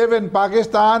happily live in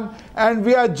Pakistan and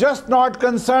we are just not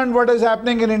concerned what is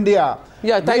happening in India.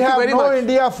 Yeah, thank you very much. We have no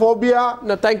India phobia.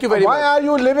 No, thank you very much. Why are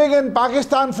you living in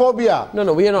Pakistan phobia?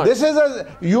 No, we are not. This is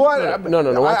you are.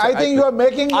 No. I think you are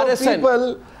making your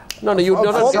people. No, you're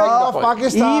not saying of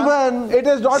Pakistan. It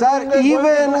is not very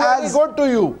good to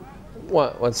you.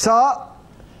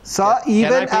 Sir,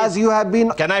 even as you have been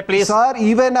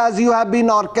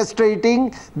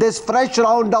orchestrating this fresh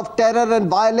round of terror and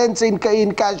violence in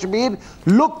Kashmir,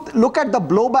 look at the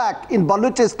blowback in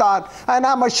Balochistan, and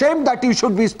I'm ashamed that you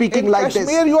should be speaking like this. In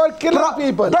Kashmir, you are killing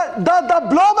people. The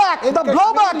blowback in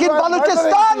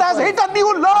Balochistan has hit a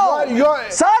new low.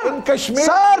 Sir,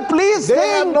 please think. They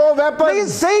have no weapons.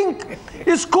 Please think.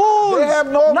 Schools. They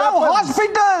have no now weapons.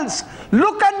 Hospitals.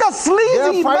 Look at the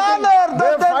sleazy manner.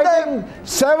 They're fighting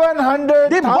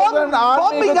 700,000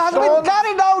 bombing has been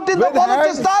carried out in the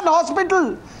Balochistan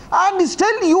hospital. And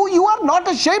still you are not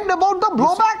ashamed about the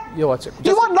blowback? You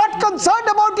are not concerned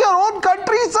about your own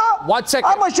country, sir? 1 second.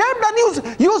 I'm ashamed. And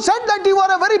you said that you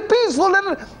are a very peaceful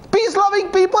and peace-loving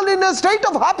people in a state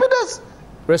of happiness.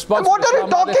 Response. What are you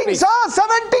talking, sir?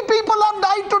 70 people have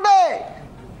died today.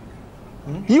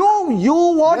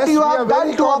 What you have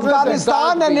done to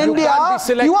Afghanistan and India,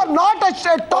 you are not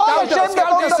at all ashamed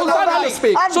about the Sultan. And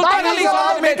that is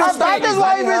why we say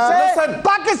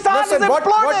Pakistan is imploding. Pakistan is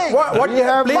imploding.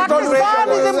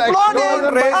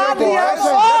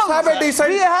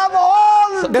 We have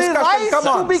all the rights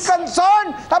to be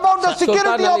concerned about the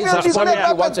security of your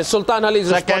nuclear weapons. Sultan Ali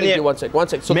is responding to you. One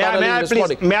sec.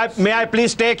 May I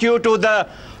please take you to the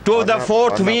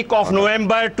fourth week of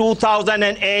November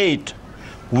 2008,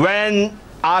 when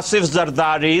Asif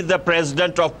Zardari, the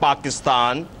president of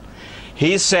Pakistan,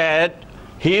 he said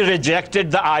he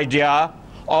rejected the idea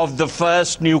of the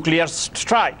first nuclear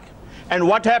strike. And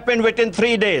what happened within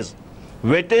 3 days?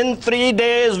 Within 3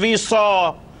 days, we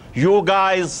saw you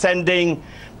guys sending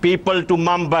people to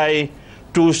Mumbai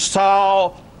to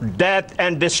saw death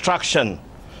and destruction.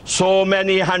 So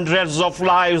many hundreds of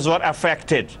lives were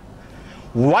affected.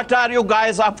 What are you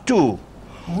guys up to?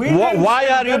 Why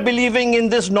are you believing in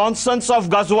this nonsense of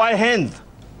Ghazwa Hind?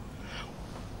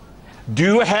 Do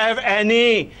you have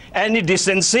any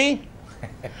decency?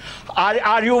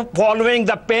 Are you following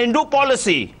the Pendu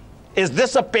policy? Is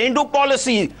this a Pendu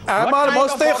policy? Ahmar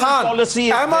Mustikhan,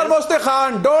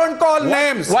 don't call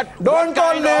names. Don't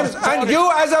call names. And you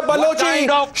as a Balochi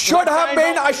should have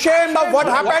been ashamed of what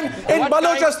happened in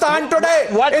Balochistan today,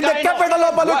 in the capital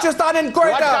of Balochistan in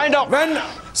Quetta, when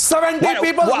 70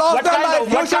 people lost their life.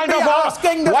 You should be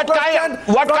asking this question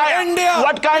from India.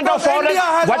 What kind of foreign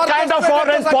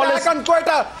policy?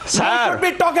 Sir, you should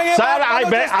be talking about I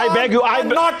beg you. I'm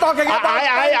not talking about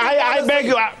I beg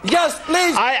you. Yes,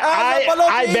 please.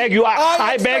 I beg you.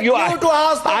 I beg you.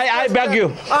 I beg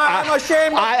you. I am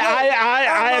ashamed.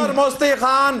 I am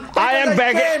Mustikhan. I am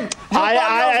begging. I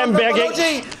am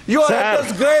begging. You are a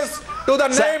disgrace to the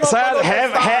name of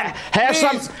have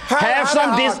some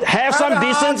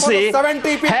decency.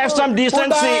 Have some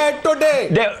decency.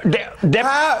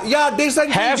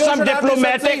 Have some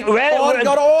diplomatic.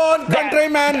 Your own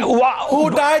countrymen who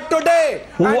died today.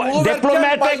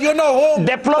 Diplomatic. You know who?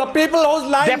 The people whose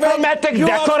language diplomatic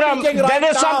decorum.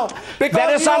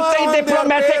 There is something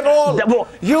diplomatic.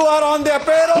 You are on their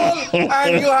payroll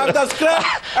and you have the script.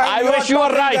 I wish you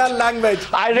were right.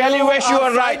 I really wish you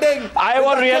were right. I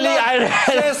would really.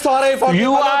 Say sorry for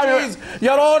your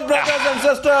own brothers and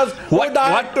sisters who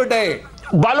died today.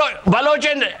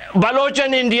 Baloch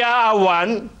and India are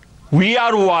one. We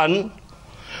are one.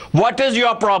 What is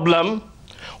your problem?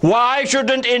 Why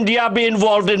shouldn't India be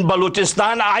involved in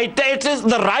Balochistan? It is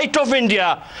the right of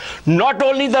India. Not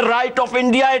only the right of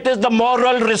India, it is the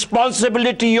moral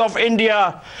responsibility of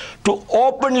India to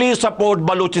openly support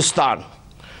Balochistan.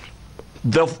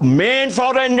 The main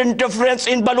foreign interference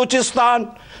in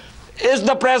Balochistan is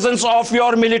the presence of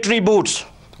your military boots.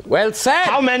 Well said.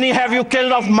 How many have you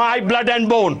killed of my blood and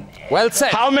bone? Well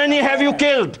said. How many have you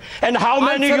killed? And how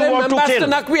many you want to kill?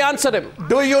 Naqvi, answer him.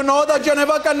 Do you know the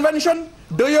Geneva Convention?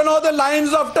 Do you know the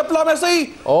lines of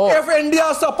diplomacy? If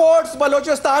India supports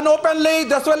Balochistan openly,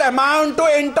 this will amount to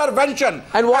intervention.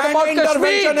 And what about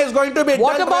intervention Kashmir? Is going to be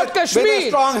what about Kashmir? With a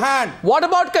strong hand. What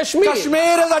about Kashmir?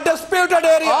 Kashmir is a disputed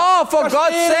area. Oh, for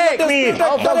God's sake.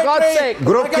 Oh, for God's sake.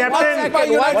 Group captain,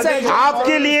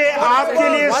 आपके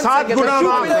लिए 7 गुना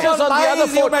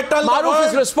Maroof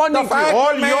is responding to you.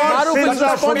 All your Maroof is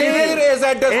responding to you.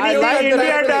 Anything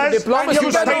India does,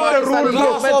 you take the rule.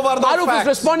 Maroof is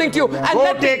responding to you.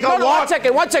 And take a walk.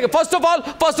 One second. First of all,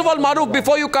 Maroof,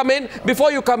 before you come in, one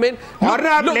second,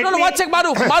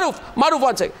 Maroof,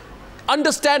 one second.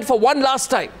 Understand for one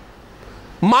last time.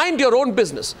 Mind your own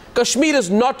business. Kashmir is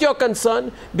not your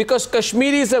concern because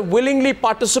Kashmiris have willingly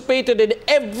participated in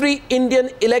every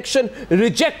Indian election,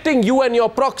 rejecting you and your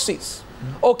proxies.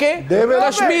 Okay?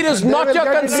 Kashmir is not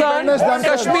your concern.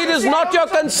 Kashmir is not your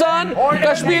concern.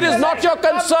 Kashmir is not your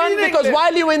concern because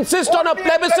while you insist on a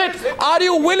plebiscite, are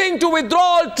you willing to withdraw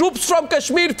all troops from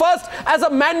Kashmir first as a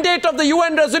mandate of the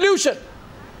UN resolution?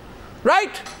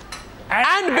 Right?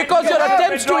 And because your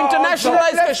attempts to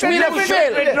internationalize Kashmir have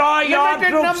failed. Withdraw your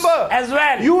troops as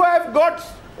well. You have got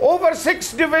over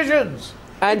 6 divisions.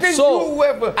 And so, on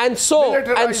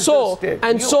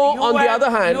the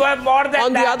other hand,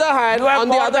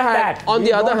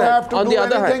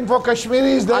 for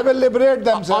Kashmiris, they will liberate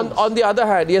themselves. On the other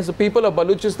hand, yes, the people of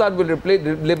Balochistan will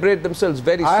liberate themselves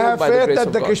very soon. I have faith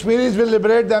that the Kashmiris will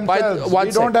liberate themselves. We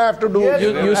don't have to do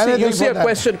anything. You see a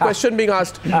question being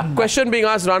asked. Question being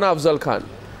asked, Rana Afzal Khan.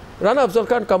 Rana Afzal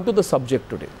Khan, come to the subject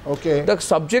today. Okay. The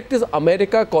subject is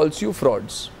America calls you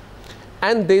frauds,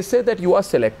 and they say that you are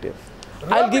selective.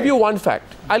 I'll give you one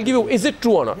fact. Is it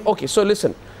true or not? Okay, so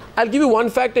listen. I'll give you one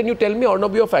fact and you tell me,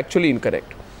 Arnab, you are factually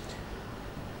incorrect.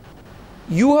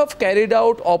 You have carried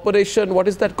out operation, what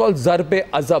is that called?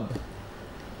 Zarb-e-Azab.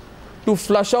 to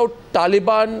flush out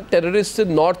Taliban terrorists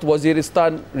in North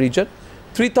Waziristan region.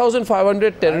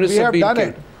 3,500 terrorists have been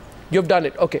killed. You've done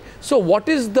it. Okay. So what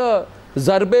is the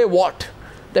Zarbe what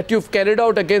that you've carried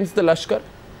out against the Lashkar?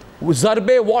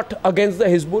 Zarbe what against the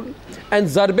Hizbul? And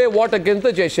Zarbe what against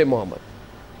the Jaish-e-Mohammed?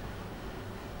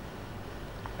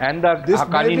 And the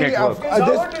Haqqani network.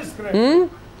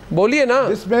 Boliye na.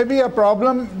 This may be a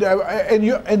problem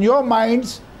in your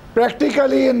minds.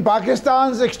 Practically in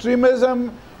Pakistan's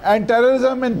extremism and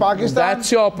terrorism in Pakistan. That's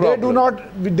your problem.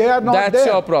 They are not there. That's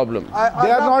your problem.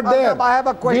 They are not there. I have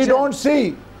a question. We don't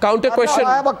see. Counter question.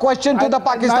 I have a question to the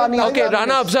Pakistani. Okay,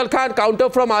 Rana Afzal Khan, counter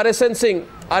from RSN Singh.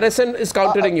 RSN is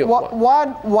countering you.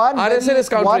 One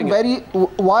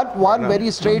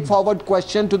very straightforward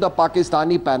question to the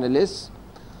Pakistani panelists.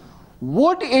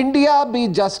 Would India be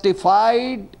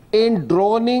justified in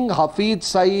droning Hafeez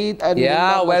Saeed and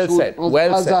well said.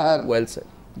 Well said.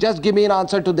 Just give me an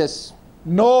answer to this.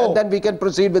 No. And then we can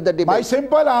proceed with the debate. My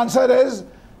simple answer is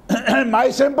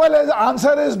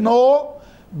no,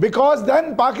 because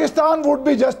then Pakistan would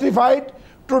be justified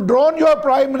to drone your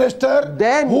Prime Minister,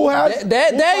 then no, 1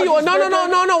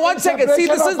 second. See,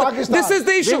 this is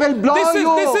the issue.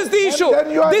 This is the issue.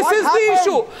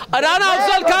 Rana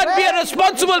Afzal can't be a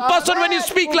responsible person when you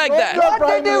speak like that.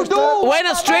 What did you do? When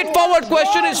a straightforward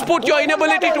question is put, your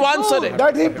inability to answer it.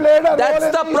 That he played a That's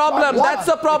the problem. That's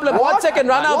the problem. 1 second,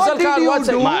 Rana Afzal Khan. 1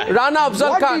 second. Rana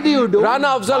Afzal Khan. What did you do?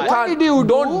 Rana Afzal Khan.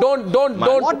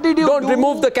 Don't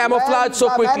remove the camouflage so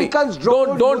quickly.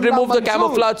 Don't remove the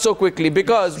camouflage so quickly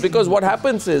because what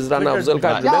happens is Rana Afzal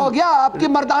Khan. क्या हो गया आपकी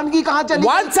मर्दानगी कहाँ चली?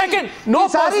 1 second. No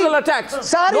personal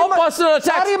attacks. No personal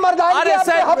attacks.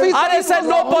 RSN,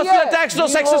 no personal attacks, no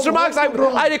sexist remarks.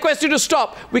 I request you to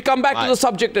stop. We come back to the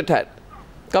subject at hand.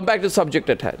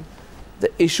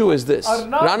 The issue is this.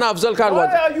 Rana Afzal Khan was.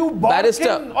 Why are you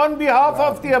barking on behalf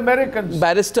of the Americans?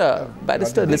 Barrister,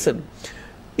 listen.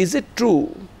 Is it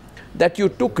true that you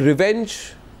took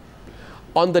revenge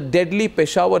on the deadly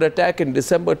Peshawar attack in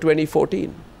December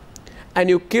 2014 and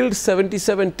you killed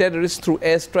 77 terrorists through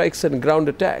airstrikes and ground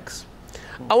attacks?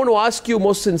 I want to ask you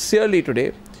most sincerely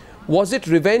today, was it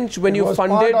revenge when you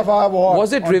funded the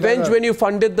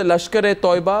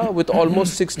Lashkar-e-Toiba with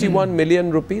almost 61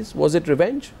 million rupees? Was it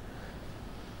revenge?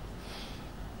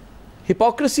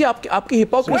 Hypocrisy, aapki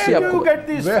hypocrisy. Where do you get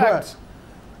these facts?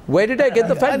 Where did I get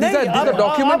the facts? These are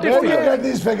documented figures. Where did you get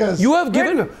these figures? You have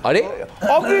given.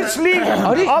 Obviously, you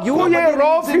ये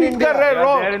raw feed कर रहे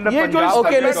raw.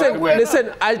 Okay, listen.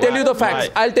 I'll tell you the facts.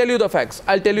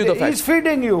 He's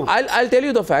feeding you. I'll tell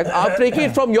you the fact. I'm taking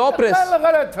it from your press.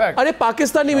 अरे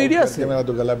Pakistani media से.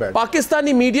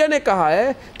 Pakistani media ने कहा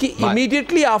है कि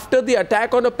immediately after the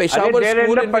attack on a Peshawar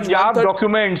school in Punjab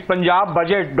documents, Punjab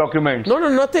budget documents. No,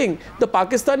 nothing. The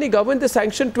Pakistani government, they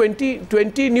sanctioned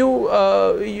 20 new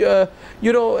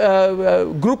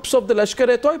groups of the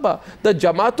Lashkar-e-Toiba. The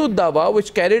Jamaat-ud-Dawa,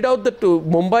 which carried out the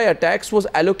Mumbai attacks, was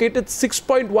allocated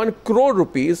 6.1 crore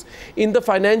rupees in the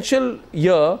financial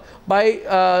year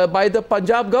by the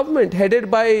Punjab government, headed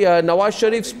by Nawaz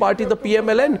Sharif's party, the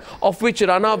PMLN, of which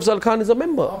Rana Afzal Khan is a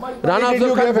member. Rana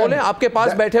Afzal Khan बोले, आपके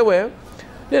पास बैठे हुए हैं.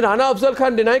 नहीं, Rana Afzal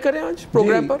Khan deny करें आज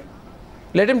programme पर.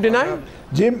 Let him deny.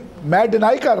 Jim, मैं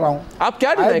deny कर रहा हूँ. आप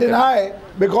क्या deny? I deny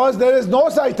because there is no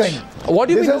such thing. What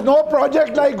do you mean? This is no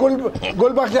project like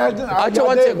Gulbakhsh. अच्छा,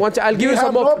 one second. I'll give you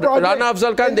some more. Rana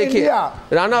Afzal Khan देखिए.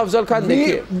 Rana Afzal Khan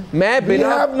देखिए. मैं We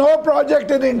have no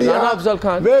project in India. Rana Afzal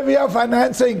Khan. Where we are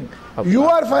financing. You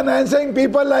are financing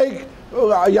people like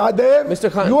Yadev,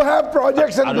 Mr. Khan, you have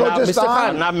projects in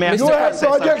Balochistan. You have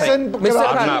projects in Mr.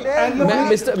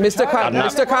 Khan.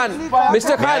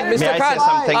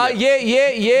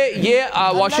 ये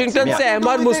Washington से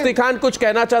अहमर मुस्तिखान कुछ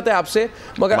कहना चाहते हैं आपसे,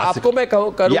 मगर आपको मैं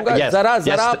करूँगा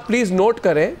जरा प्लीज नोट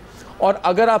करें और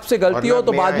अगर आपसे गलती हो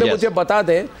तो बाद में मुझे बता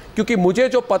दें, क्योंकि मुझे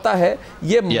जो पता है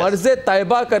ये मर्ज़े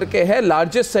तैयबा करके है,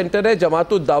 लार्जेस्ट सेंटर है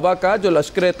जमात-उद-दावा का, जो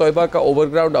लश्कर-ए-तोयबा का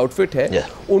ओवरग्राउंड आउटफिट है.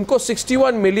 उनको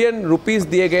 61 मिलियन रुपीस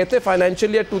दिए गए थे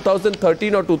फाइनेंशियल ईयर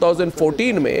 2013 और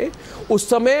 2014 में. उस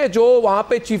समय जो वहाँ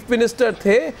पे चीफ मिनिस्टर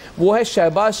थे वो है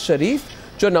शहबाज शरीफ,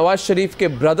 जो नवाज शरीफ के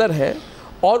ब्रदर हैं,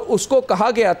 और उसको कहा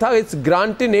गया था it's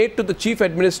granted add to the chief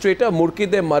administrator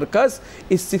मुर्किदे Markaz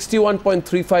is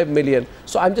 61.35 million.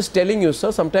 So I am just telling you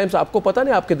sir, sometimes आपको पता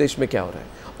नहीं आपके देश में क्या हो रहा है.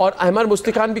 और अहमर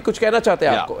मुस्तिखान भी कुछ कहना चाहते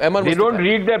हैं आपको. Ahmar They don't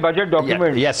read their budget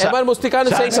documents. Ahmar मुस्तिखान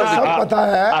is saying something. पता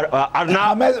है.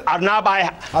 Arnab,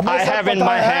 I have in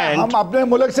my hand हम अपने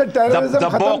मुल्क से टेररिज्म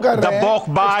खत्म कर रहे हैं.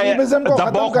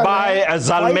 The book by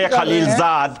Zalmay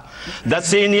Khalilzad, the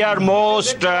senior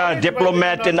most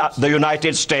diplomat in the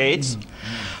United States.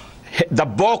 The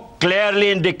book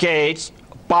clearly indicates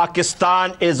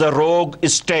Pakistan is a rogue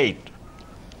state.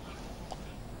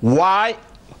 why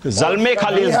Zalmi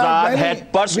Khalilzad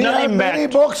had personally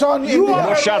met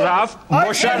Musharraf.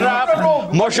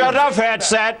 Musharraf had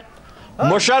said,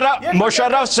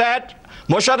 Musharraf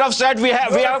said we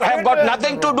have got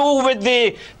nothing to do with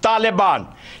the Taliban.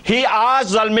 He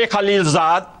asked Zalmi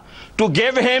Khalilzad to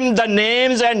give him the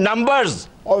names and numbers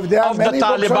of the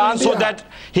Taliban so that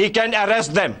he can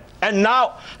arrest them. And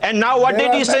now what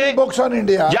did he say? Books on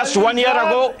India. Just 1 year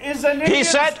ago, he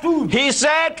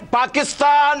said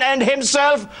Pakistan and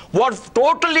himself were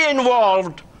totally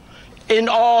involved in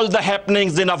all the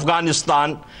happenings in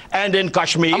Afghanistan and in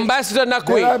Kashmir. Ambassador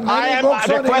Naqvi, I am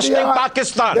requesting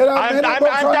Pakistan. I'm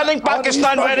telling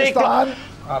Pakistan very clearly.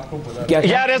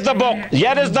 Here is the book.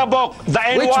 Here is the book. The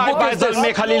NY by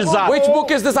Zalmi Khalilzad. Which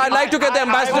book is this? I'd like to get the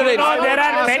ambassador in. No, there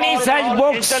are many such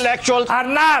books. Intellectuals.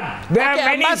 Arnab, there are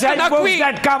many such books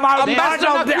that come out.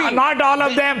 Not all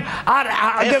of them are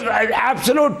the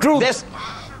absolute truth.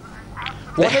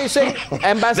 What are you saying,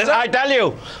 Ambassador? I tell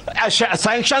you,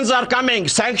 sanctions are coming.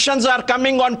 Sanctions are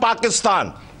coming on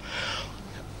Pakistan.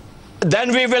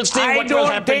 Then we will see what will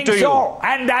happen to you.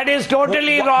 And that is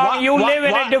totally wrong. You live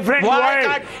in a different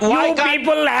world. You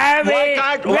people have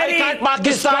a very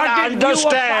distorted view of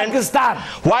Pakistan.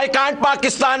 Why can't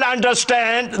Pakistan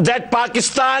understand that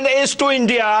Pakistan is to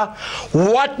India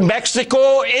what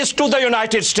Mexico is to the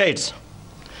United States?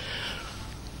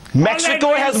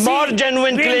 Mexico has more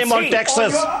genuine claim on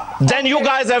Texas than you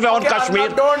guys have on Kashmir.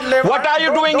 What are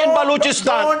you doing in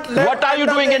Balochistan? What are you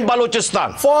doing in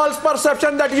Balochistan? False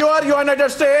perception that you are United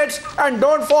States, and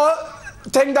don't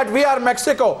think that we are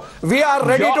Mexico. We are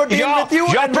ready to deal with you.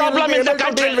 Your problem in the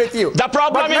country, the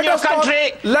problem in your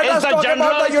country is the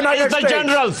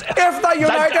generals. If the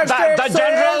United States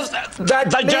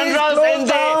the generals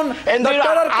in the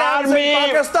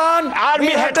army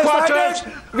headquarters,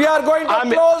 we are going to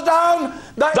close down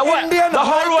the Indian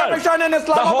High Commission in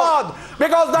Islamabad,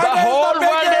 because that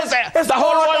is the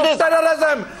whole world is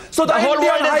terrorism. So the whole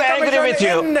world is angry with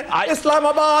you.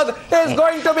 Islamabad is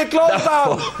going to be closed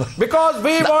down because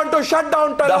we want to shut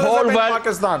down terrorism in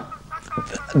Pakistan.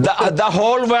 The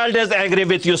whole world is angry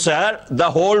with you, sir. The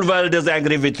whole world is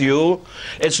angry with you.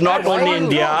 It's not only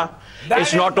India.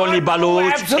 It's not only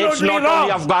Baloch. It's not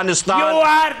only Afghanistan.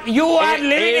 You are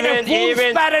living in a fool's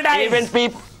paradise.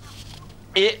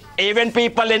 Even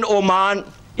people in Oman,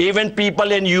 even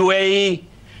people in UAE,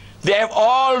 they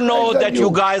all know that you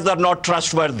guys are not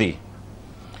trustworthy.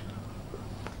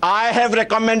 I have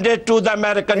recommended to the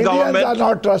American government. Indians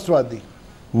are not trustworthy.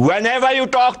 Whenever you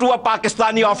talk to a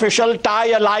Pakistani official, tie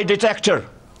a lie detector.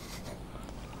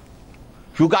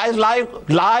 You guys lie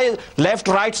left,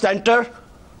 right, center.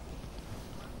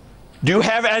 Do you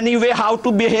have any way how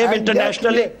to behave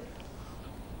internationally?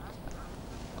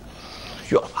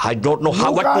 I don't know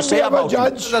what to say about you.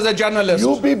 As a journalist,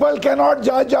 you people cannot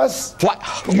judge us. What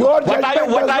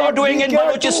are you doing in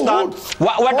Balochistan?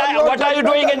 What are you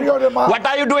doing in What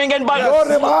are you doing in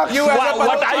Balochistan?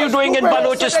 What are you doing in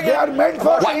Balochistan? They are meant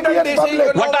for Indian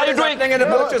public. What are you doing in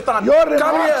Balochistan?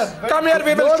 Come here.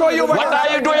 We will show you what are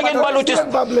you doing in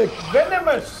Balochistan?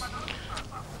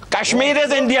 Kashmir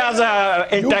is India's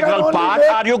integral part.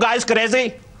 Are you guys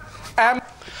crazy?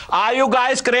 Are you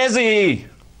guys crazy?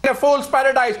 A fool's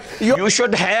paradise. You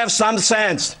should have some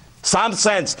sense. Some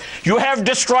sense. You have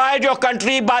destroyed your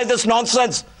country by this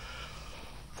nonsense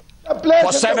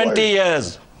for 70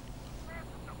 years.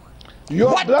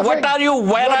 What are you?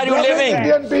 Where are you living?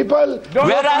 Indian people.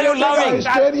 Where are you living?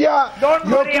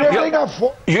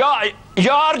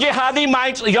 Your jihadi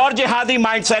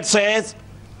mindset says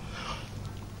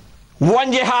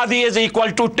 1 jihadi is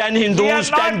equal to 10 Hindus,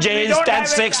 10 Jains, 10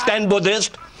 Sikhs, 10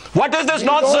 Buddhists. What is this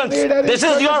nonsense? This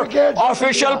is your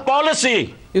official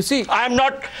policy. You see, I'm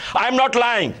not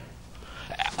lying.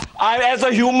 As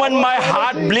a human, my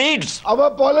heart bleeds. Our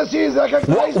policy is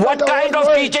recognized. What kind of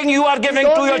teaching you are giving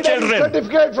to your children?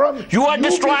 You are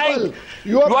destroying.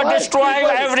 You are destroying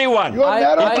everyone,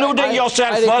 including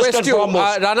yourself first and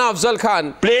foremost. Rana Afzal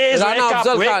Khan, please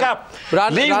wake up.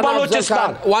 Leave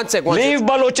Balochistan. One second. Leave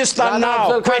Balochistan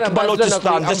now. Quit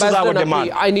Balochistan. This is our demand.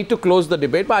 I need to close the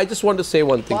debate, but I just want to say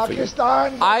one thing for you.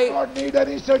 Pakistan does not need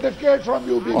any certificate from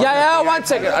you. One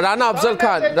second. Rana Afzal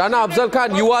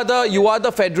Khan, you are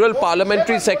the Federal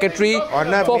Parliamentary Secretary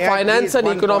for Finance and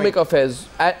Economic Affairs.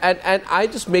 And I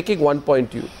just making one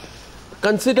point to you.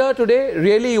 Consider today,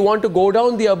 really you want to go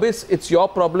down the abyss, it's your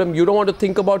problem. You don't want to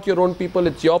think about your own people,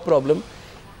 it's your problem.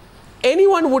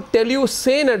 Anyone would tell you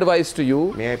sane advice to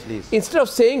you. May I please? Instead of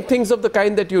saying things of the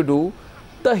kind that you do,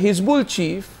 the Hizbul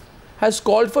chief has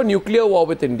called for nuclear war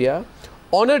with India.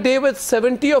 On a day when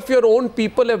 70 of your own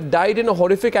people have died in a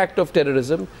horrific act of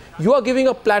terrorism, you are giving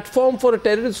a platform for a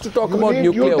terrorist to talk about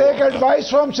nuclear war. You take advice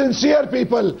from sincere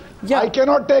people. Yeah. I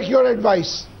cannot take your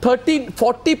advice.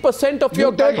 40% of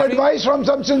your country... You take advice from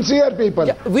some sincere people.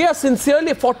 Yeah, we are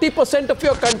sincerely... 40% of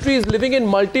your country is living in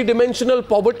multidimensional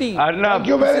poverty. Arnab, thank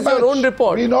you very much. Your own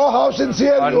report. We know how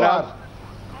sincere you are.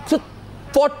 So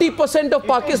 40% of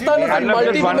Pakistan is in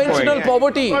multidimensional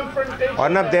poverty.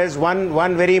 Arnab, there's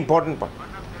one very important point.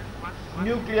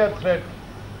 Nuclear threat.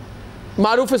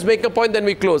 Maroof is making a point, then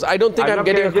we close. I don't think I'm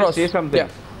getting across. Say something. Yeah.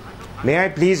 May I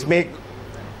please make...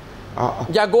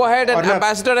 yeah, go ahead, and Arnab,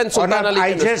 Ambassador and Sultan Ali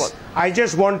can respond. I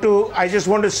just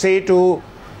want to say to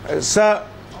Sir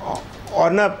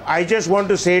Arnab, I just want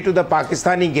to say to the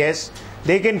Pakistani guests,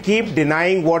 they can keep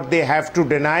denying what they have to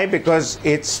deny because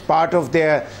it's part of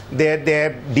their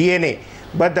DNA.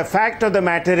 But the fact of the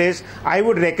matter is, I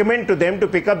would recommend to them to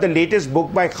pick up the latest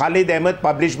book by Khalid Ahmed,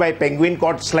 published by Penguin,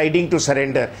 called Sliding to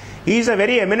Surrender. He is a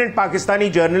very eminent Pakistani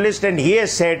journalist, and he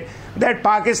has said that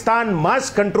Pakistan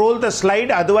must control the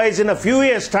slide, otherwise in a few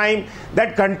years' time,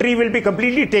 that country will be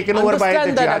completely taken over by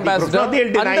the jihadi groups. No,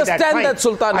 they'll deny that. Fine.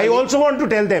 Sultan I also want to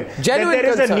tell them that there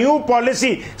is a new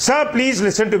policy. Sir, please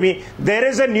listen to me. There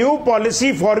is a new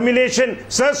policy formulation.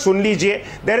 Sir, sun lijiye.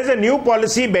 There is a new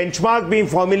policy benchmark being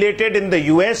formulated in the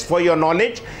US, for your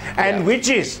knowledge, and which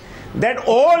is that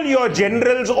all your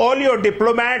generals, all your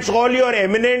diplomats, all your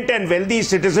eminent and wealthy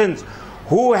citizens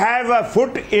who have a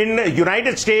foot in the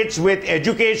United States with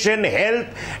education, health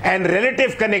and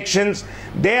relative connections,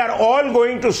 they are all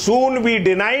going to soon be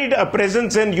denied a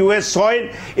presence in US soil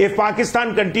if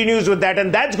Pakistan continues with that.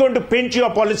 And that's going to pinch your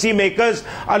policy makers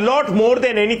a lot more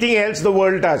than anything else the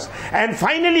world does. And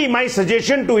finally, my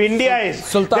suggestion to India is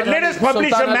that let us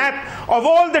publish a map of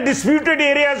all the disputed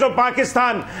areas of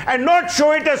Pakistan and not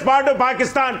show it as part of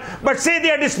Pakistan, but say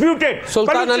they are disputed.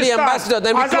 Sultan Ali, Ambassador,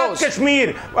 then we close. Azad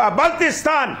Kashmir,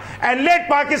 Baltistan, and let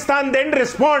Pakistan then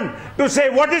respond to say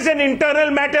what is an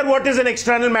internal matter, what is an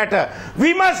external matter.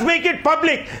 We must make it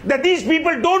public that these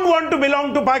people don't want to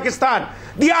belong to Pakistan.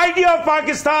 The idea of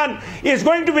Pakistan is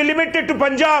going to be limited to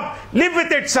Punjab. Live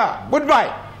with it, sir.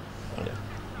 Goodbye.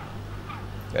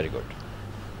 Very good.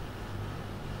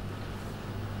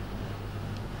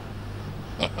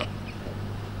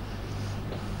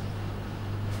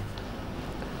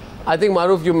 I think,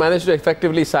 Maroof, you managed to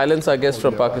effectively silence our guest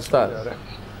from Pakistan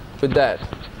with that.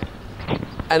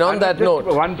 And on that note,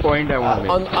 one point I want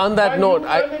to make. On that note,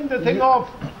 I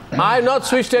have not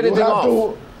switched anything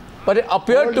off. But it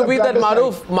appeared to be that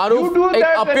Maroof, it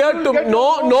appeared to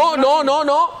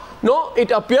no,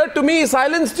 it appeared to me he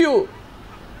silenced you.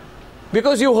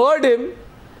 Because you heard him,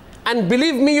 and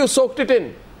believe me, you soaked it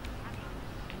in.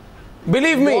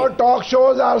 Believe me. Your talk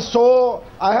shows are so...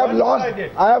 I have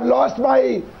lost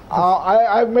my...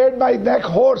 I've made my neck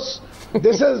hoarse.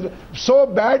 This is so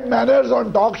bad manners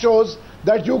on talk shows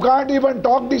that you can't even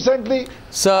talk decently.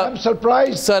 Sir, I'm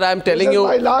surprised. Sir, I'm telling you...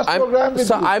 This is my last program with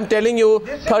you. I'm telling you,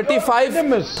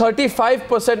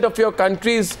 35% of your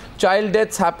country's child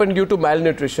deaths happen due to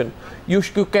malnutrition. You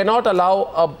cannot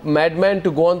allow a madman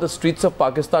to go on the streets of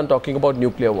Pakistan talking about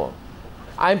nuclear war.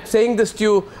 I'm saying this to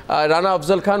you, Rana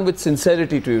Afzal Khan, with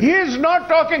sincerity to you. He is not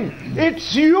talking.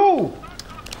 It's you.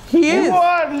 He is. You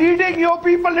are leading your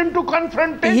people into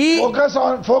confrontation.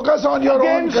 Focus on your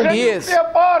own country. He is.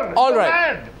 All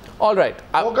right. All right.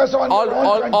 Focus on your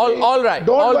own country. All right.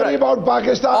 Don't worry about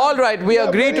Pakistan. All right. We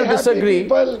agree to disagree.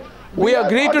 We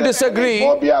agree to disagree.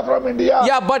 Phobia from India.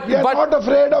 Yeah, but we are not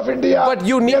afraid of India. But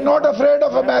you need. We are not afraid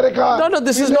of America. No.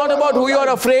 This is not about who you are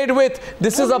afraid with.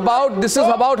 This is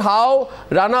about how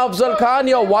Rana Afzal Khan,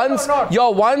 your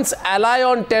once ally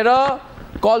on terror,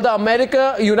 called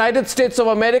the United States of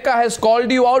America, has called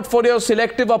you out for your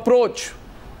selective approach.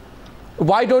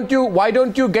 Why don't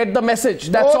you get the message?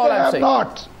 That's all I'm saying.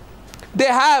 Not. They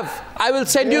have. I will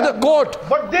send you the quote.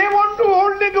 But they want to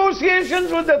hold negotiations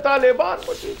with the Taliban.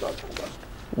 What are you talking about?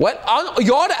 Well,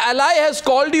 your ally has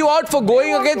called you out for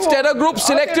going against terror groups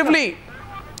selectively.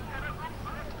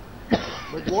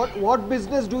 But what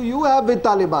business do you have with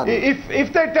Taliban?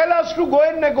 If they tell us to go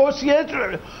and negotiate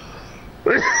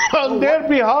on their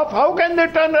behalf, how can they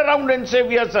turn around and say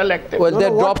we are selective? Well, they're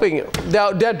dropping you.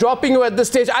 They're dropping you at this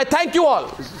stage. I thank you all.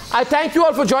 I thank you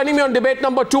all for joining me on debate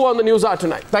number 2 on the Newshour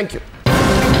tonight. Thank you.